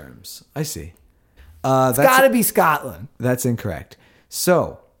God's terms. I see. It's got to be Scotland. That's incorrect.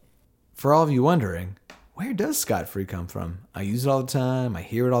 So, for all of you wondering, where does scot-free come from? I use it all the time. I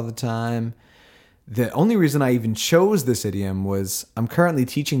hear it all the time. The only reason I even chose this idiom was I'm currently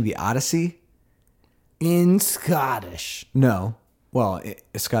teaching the Odyssey. In Scottish. No. Well,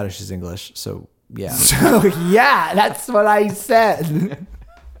 Scottish is English, so yeah. So, yeah, that's what I said.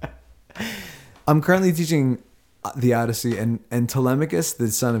 I'm currently teaching the Odyssey, and Telemachus, the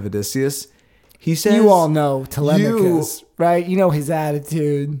son of Odysseus, he says... You all know Telemachus, right? You know his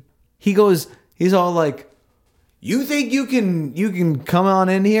attitude. He's all like, you think you can come on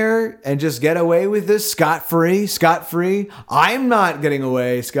in here and just get away with this scot-free? I'm not getting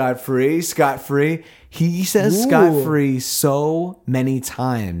away scot-free. He says Ooh. scot-free so many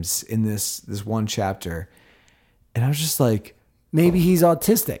times in this one chapter. And I was just like, Maybe he's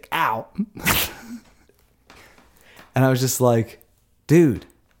autistic. Ow. and I was just like, dude,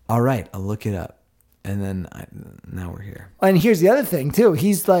 all right, I'll look it up. And then now we're here. And here's the other thing, too.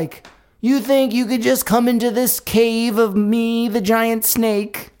 He's like, you think you could just come into this cave of me, the giant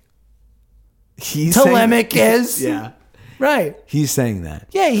snake? He's Telemachus. Yeah. Right. He's saying that.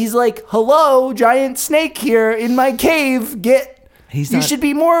 Yeah, he's like, hello, giant snake here in my cave. You should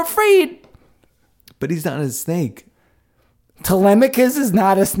be more afraid. But he's not a snake. Telemachus is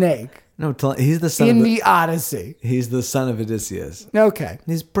not a snake. No, he's the son In of the Odyssey. He's the son of Odysseus. Okay.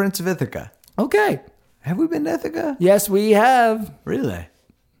 He's Prince of Ithaca. Okay. Have we been to Ithaca? Yes, we have. Really?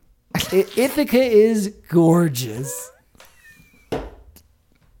 Ithaca is gorgeous.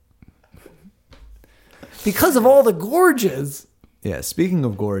 Because of all the gorges. Yeah, speaking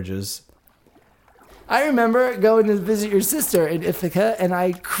of gorges. I remember going to visit your sister in Ithaca, and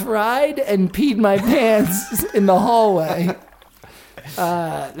I cried and peed my pants in the hallway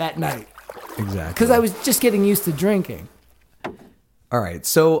that night. Exactly. Because I was just getting used to drinking. All right.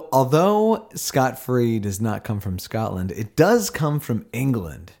 So although scot-free does not come from Scotland, it does come from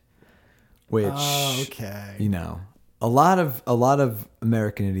England, which, Okay. you know, a lot of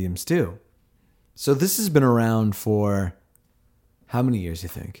American idioms do. So this has been around for how many years, you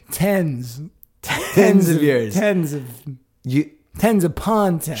think? Tens. Tens of years. Tens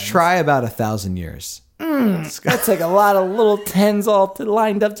upon tens. Try about 1,000 years. That's like a lot of little tens all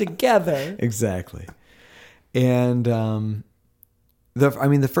lined up together. Exactly. And the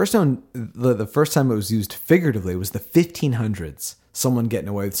first time it was used figuratively was the 1500s. Someone getting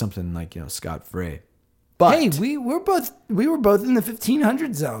away with something like, scot-free. But Hey, we were both in the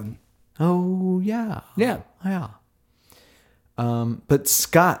 1500 zone. oh yeah, Yeah. yeah. But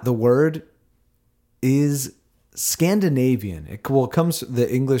Scot, the word, is Scandinavian. It comes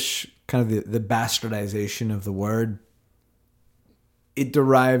the English kind of the bastardization of the word. It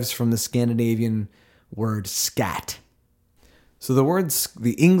derives from the Scandinavian word scat. So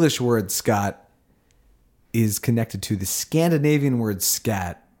the English word Scot is connected to the Scandinavian word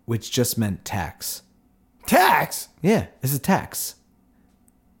scat, which just meant tax. Tax. Yeah, it's a tax.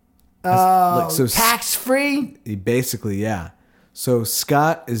 Tax free. Basically, yeah. So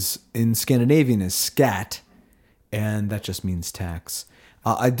Scot is in Scandinavian is scat, and that just means tax.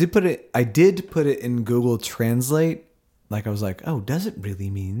 I did put it in Google Translate. Like I was like, oh, does it really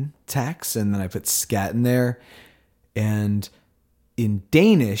mean tax? And then I put scat in there, and in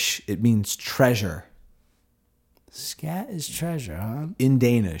Danish it means treasure. Scat is treasure, huh? In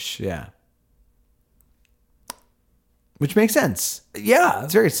Danish, yeah. Which makes sense. Yeah.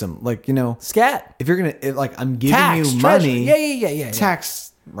 It's very simple. Like, Scat. if you're gonna I'm giving Tax. you Treasure. money. Yeah.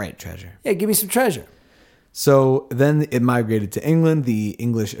 Tax, right? Treasure. Yeah, give me some treasure. So then it migrated to England. The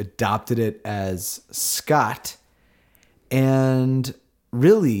English adopted it as Scot. And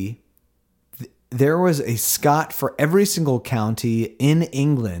really, there was a Scot for every single county in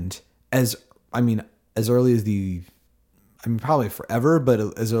England as early as probably forever,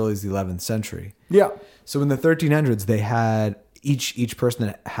 but as early as the 11th century. Yeah. So in the 1300s, they had each person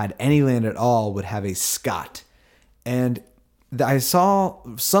that had any land at all would have a Scot. And I saw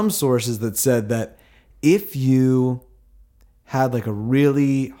some sources that said that if you had like a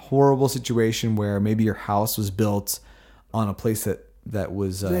really horrible situation where maybe your house was built on a place that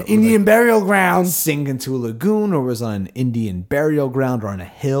was The Indian burial ground. sink into a lagoon, or was on an Indian burial ground, or on a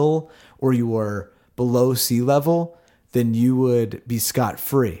hill, or you were below sea level, then you would be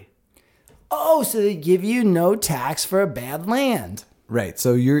scot-free. Oh, so they give you no tax for a bad land. Right.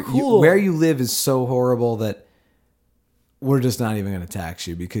 So Cool. where you live is so horrible that we're just not even going to tax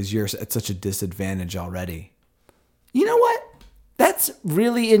you because you're at such a disadvantage already. You know what? That's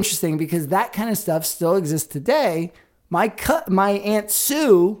really interesting because that kind of stuff still exists today. My Aunt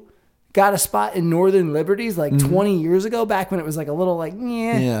Sue got a spot in Northern Liberties like 20 years ago, back when it was like a little like,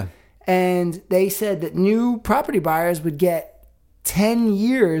 Yeah. And they said that new property buyers would get 10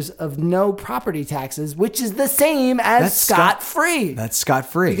 years of no property taxes, which is the same as That's scot-free. That's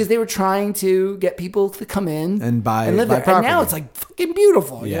scot-free. Because they were trying to get people to come in And buy live there. property. And now it's like fucking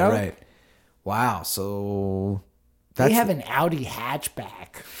beautiful. Yeah, you know? right. Wow. So They have an Audi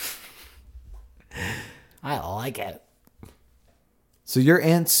hatchback. I like it. So your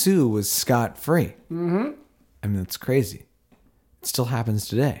Aunt Sue was scot-free. Mm-hmm. I mean, that's crazy. It still happens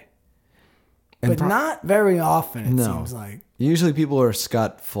today. but not very often, it No. seems like. Usually people are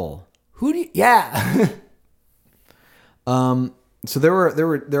Scott full. Who do you, yeah. So there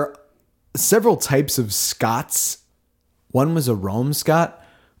are several types of Scots. One was a Rome Scot,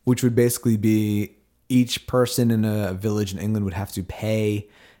 which would basically be each person in a village in England would have to pay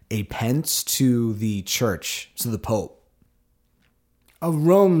a pence to the church, to the Pope. A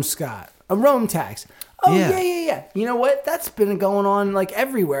Rome Scot. A Rome tax. Oh, Yeah. yeah. You know what? That's been going on like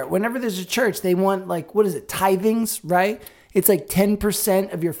everywhere. Whenever there's a church, they want like, what is it? Tithings, right? It's like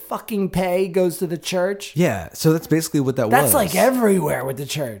 10% of your fucking pay goes to the church. Yeah, so that's basically what that was. That's like everywhere with the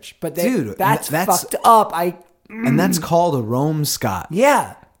church. But Dude, that's that's- fucked up. And that's called a Rome Scot.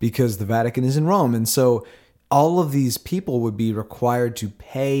 Yeah. Because the Vatican is in Rome. And so all of these people would be required to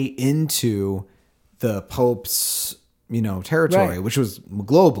pay into the Pope's, territory, Right. which was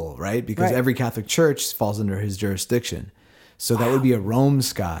global, right? Because Right. every Catholic church falls under his jurisdiction. So that would be a Rome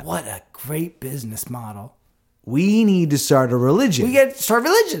Scot. What a great business model. We need to start a religion. We get to start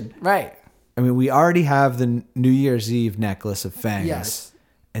religion. Right. I mean, we already have the New Year's Eve necklace of fangs. Yes.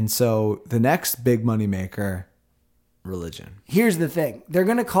 And so the next big moneymaker, religion. Here's the thing. They're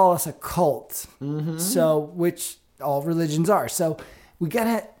going to call us a cult. Mm-hmm. So, which all religions are. So we got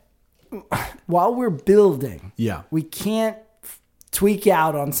to, while we're building, Yeah. we can't tweak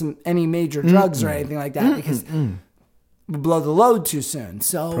out on any major drugs or anything like that because we blow the load too soon.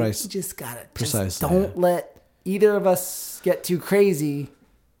 So Price- we just got to precisely, don't let either of us get too crazy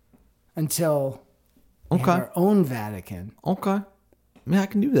until we have Okay. our own Vatican. Okay. Yeah, I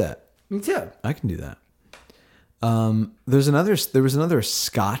can do that. Me too. I can do that. There was another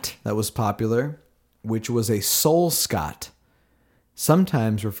Scot that was popular, which was a soul Scot,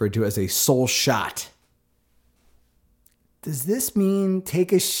 sometimes referred to as a soul shot. Does this mean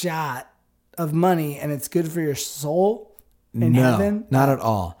take a shot of money and it's good for your soul in No, heaven? not at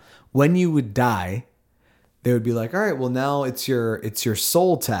all. When you would die, they would be like, all right, well now it's your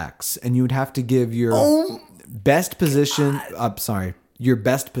soul tax, and you would have to give your best position, your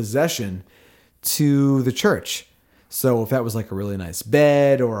best possession to the church. So if that was like a really nice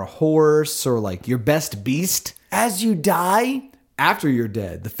bed or a horse or like your best beast, As you die? after you're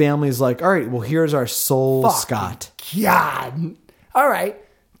dead, the family's like, all right, well here's our soul Scot. God. All right.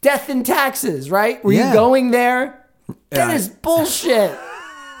 Death and taxes, right? Were Yeah. you going there? That Yeah. is bullshit.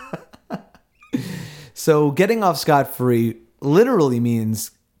 So getting off scot-free literally means,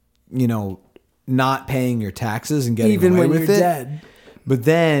 not paying your taxes and getting Even away when with you're it. dead. But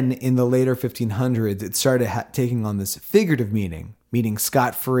then in the later 1500s, it started taking on this figurative meaning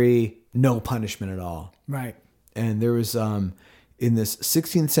scot-free, no punishment at all. Right. And there was, in this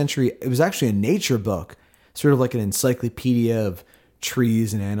 16th century, it was actually a nature book, sort of like an encyclopedia of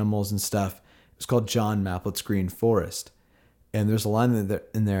trees and animals and stuff. It was called John Maplett's Green Forest. And there's a line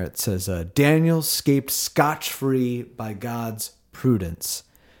in there that says, Daniel escaped scotch-free by God's prudence.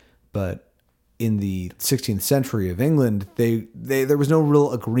 But in the 16th century of England, there was no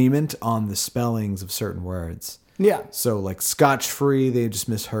real agreement on the spellings of certain words. Yeah. So like scotch-free, they just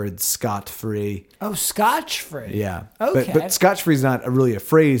misheard scot-free. Oh, scotch free. Yeah. Okay. But scotch-free is not really a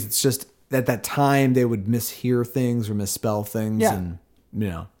phrase. It's just at that time they would mishear things or misspell things. Yeah. And,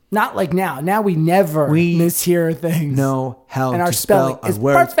 Not like now. Now we never mishear things. know how And our to spell spelling is a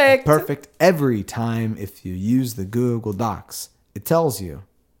word perfect. perfect every time if you use the Google Docs. It tells you.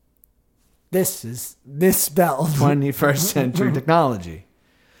 This is misspelled. 21st century technology.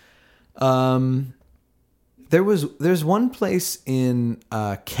 There's one place in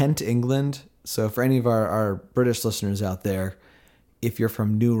Kent, England. So for any of our British listeners out there, if you're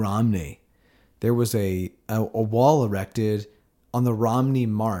from New Romney, there was a wall erected on the Romney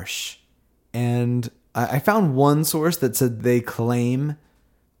Marsh. And I found one source that said they claim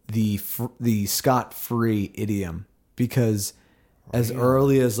the scot-free idiom because as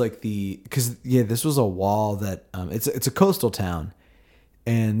early as like this was a wall that it's a coastal town,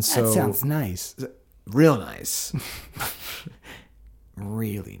 and so That sounds nice. real nice,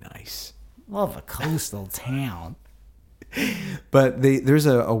 really nice. Love a coastal town. But there's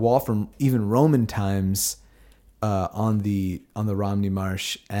a wall from even Roman times on the Romney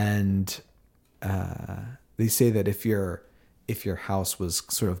Marsh, and they say that if your house was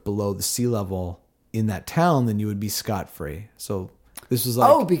sort of below the sea level in that town, then you would be scot-free. So this was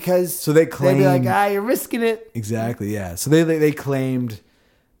like Because so they they'd be like, claim- you're risking it. exactly, yeah. So they claimed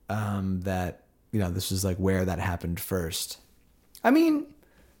that this was like where that happened first. I mean,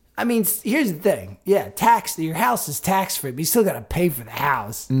 here's the thing. Yeah, your house is tax free, but you still got to pay for the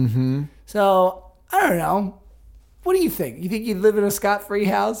house. Mm-hmm. So I don't know. What do you think? You think you'd live in a scot free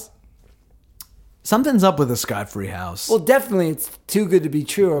house? Something's up with the Scott-free house. Well, definitely, it's too good to be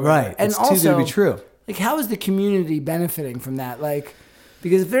true. over right. there. And It's also, too good to be true. Like, how is the community benefiting from that? Like,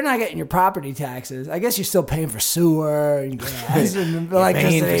 because if they're not getting your property taxes, I guess you're still paying for sewer and gas and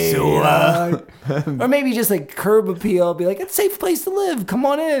electricity. Or maybe just like curb appeal, be like, it's a safe place to live. Come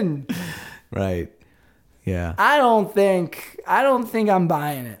on in. Right. Yeah. I don't think I'm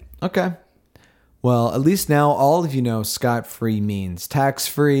buying it. Okay. Well, at least now all of you know scot-free means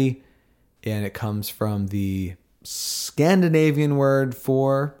tax-free, and it comes from the Scandinavian word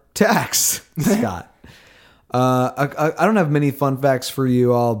for tax. Scott. I don't have many fun facts for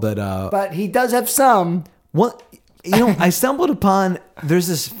you all, But he does have some. what I stumbled upon. There's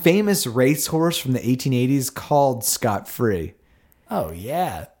this famous racehorse from the 1880s called Scot-free, Oh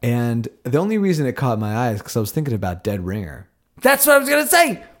yeah, and the only reason it caught my eye is because I was thinking about Dead Ringer. that's what I was gonna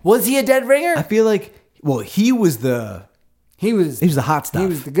say. Was he a dead ringer? I feel like, well, he was the He was the hot stuff. He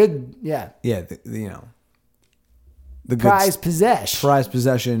was the good. Yeah, Yeah, the prize good possession.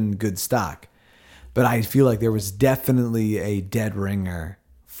 possession, good stock. But I feel like there was definitely a dead ringer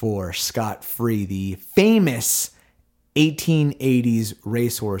for Scot-free, the famous 1880s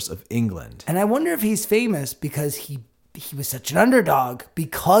racehorse of England. And I wonder if he's famous because he was such an underdog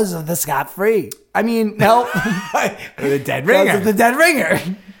because of the Scot-free. I mean, no, The dead because of the dead ringer.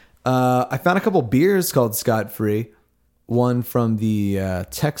 I found a couple beers called Scot-free. One from the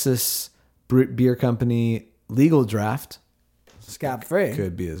Texas beer company Legal Draft. Scot-free.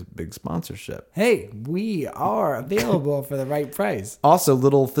 Could be a big sponsorship. Hey, we are available for the right price. Also,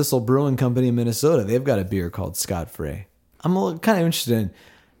 Little Thistle Brewing Company in Minnesota, they've got a beer called Scot-free. I'm kind of interested in.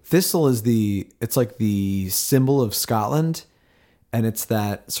 Thistle is it's like the symbol of Scotland, and it's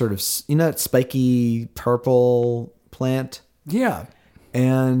that sort of, that spiky purple plant. Yeah.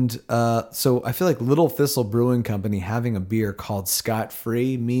 And so I feel like Little Thistle Brewing Company having a beer called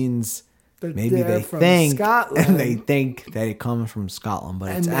Scot-free means That maybe they're they from think Scotland. and they think that it comes from Scotland, but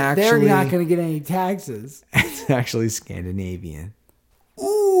And it's they're actually not going to get any taxes. it's actually Scandinavian.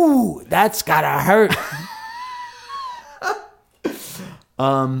 Ooh, that's got to hurt.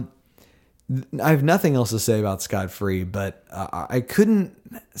 I have nothing else to say about Scot-free, but I couldn't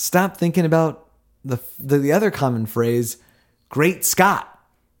stop thinking about the other common phrase, "Great Scott,"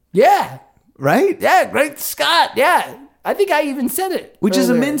 Yeah. right? Yeah, great Scott. Yeah. I think I even said it. Which is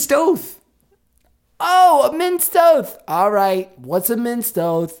a earlier. minced oath. Oh, a minced oath. All right. What's a minced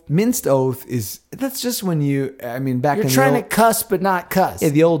oath? Minced oath that's just when back You're in trying the to cuss but not cuss.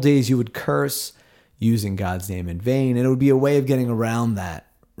 the old days, you would curse using God's name in vain, and it would be a way of getting around that,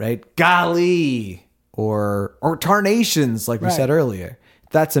 right? Golly, or tarnations, like we Right. said earlier.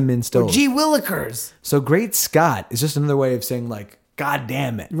 That's a minced oath. Gee Willikers. So Great Scott is just another way of saying, like, God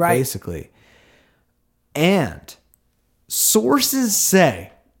damn it, Right. basically. And sources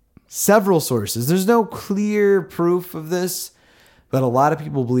say, several sources, there's no clear proof of this, but a lot of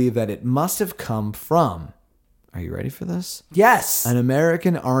people believe that it must have come from, are you ready for this? Yes. An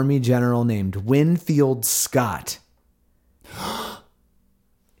American Army general named Winfield Scott,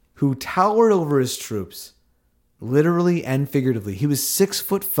 who towered over his troops, literally and figuratively. He was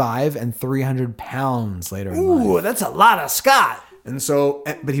 6'5" and 300 pounds later in life. Ooh, that's a lot of Scott. And so,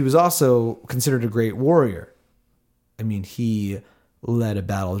 but he was also considered a great warrior. I mean, he led a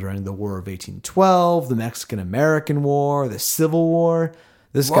battle during the War of 1812, the Mexican-American War, the Civil War.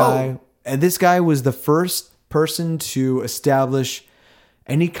 This guy was the first person to establish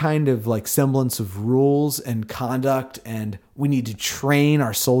any kind of like semblance of rules and conduct, and we need to train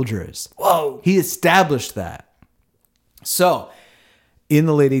our soldiers. Whoa. He established that. So, in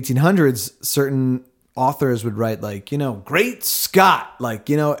the late 1800s, certain authors would write like, Great Scott, like,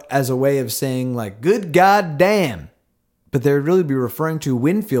 as a way of saying like, good goddamn. But they would really be referring to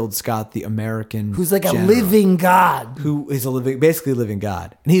Winfield Scott, the American Who's like general, a living god. who is basically a living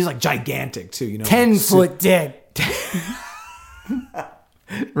god. And he's like gigantic too, 10-foot dick.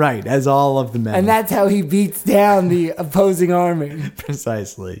 Right, as all of the men. And that's how he beats down the opposing army.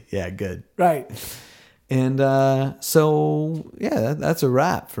 Precisely. Yeah, good. Right. And so, yeah, that's a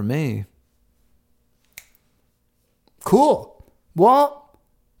wrap for me. Cool. Well,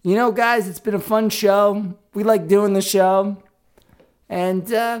 guys, it's been a fun show. We like doing the show. And,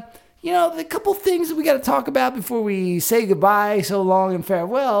 the couple things that we got to talk about before we say goodbye, so long and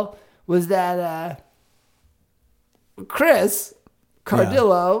farewell, was that Chris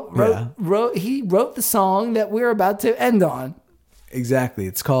Cardillo wrote the song that we're about to end on. Exactly.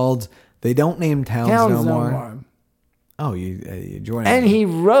 It's called They Don't Name Towns, No More. Oh, you joined And me. he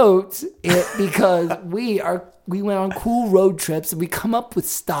wrote it because we went on cool road trips and we come up with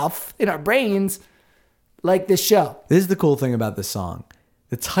stuff in our brains like this show. This is the cool thing about this song.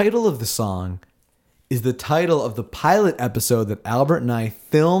 The title of the song is the title of the pilot episode that Albert and I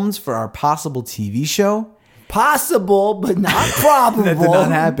filmed for our possible TV show. Possible, but not probable. That did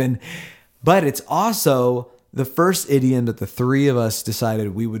not happen. But it's also the first idiom that the three of us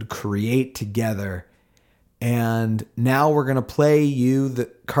decided we would create together. And now we're going to play you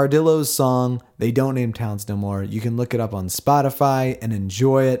the Cardillo's song, They Don't Name Towns No More. You can look it up on Spotify and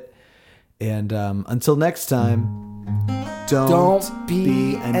enjoy it. And until next time, don't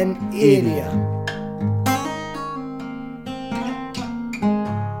be an idiot.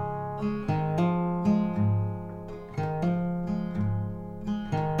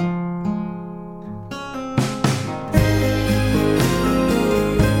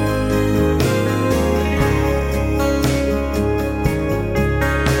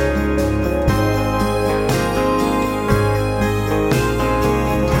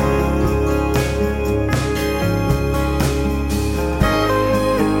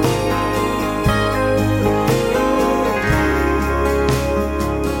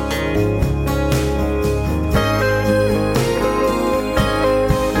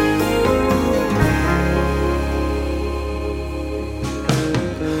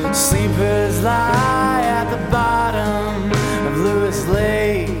 Sleepers lie at the bottom of Lewis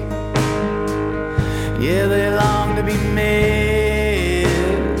Lake. Yeah, they long to be missed.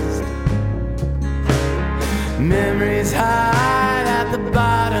 Memories hide at the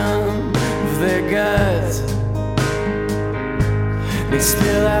bottom of their guts. They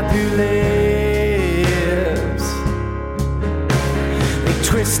spill out through lips. They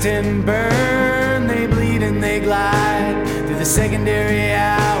twist and burn, they bleed and they glide through the secondary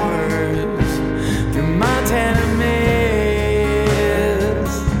hours, through Montana mist.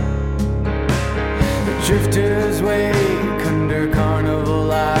 The drifters wake under carnival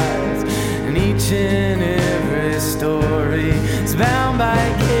lights, and each and every story is bound by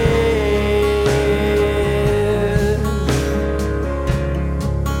a kiss.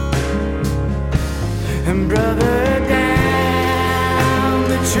 And brother, down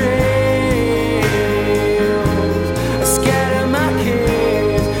the trail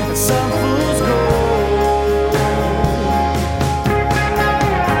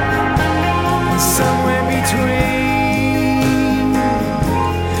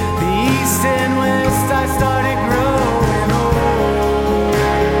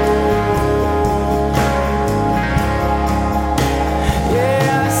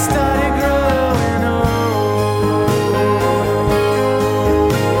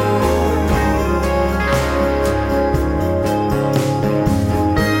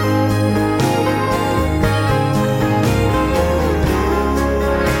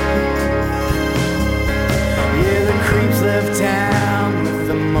town with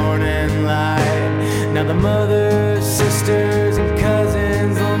the morning light. Now the mothers, sisters, and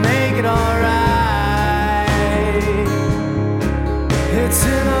cousins will make it alright. It's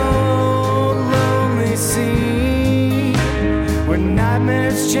an old lonely scene where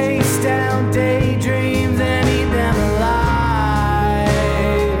nightmares chase down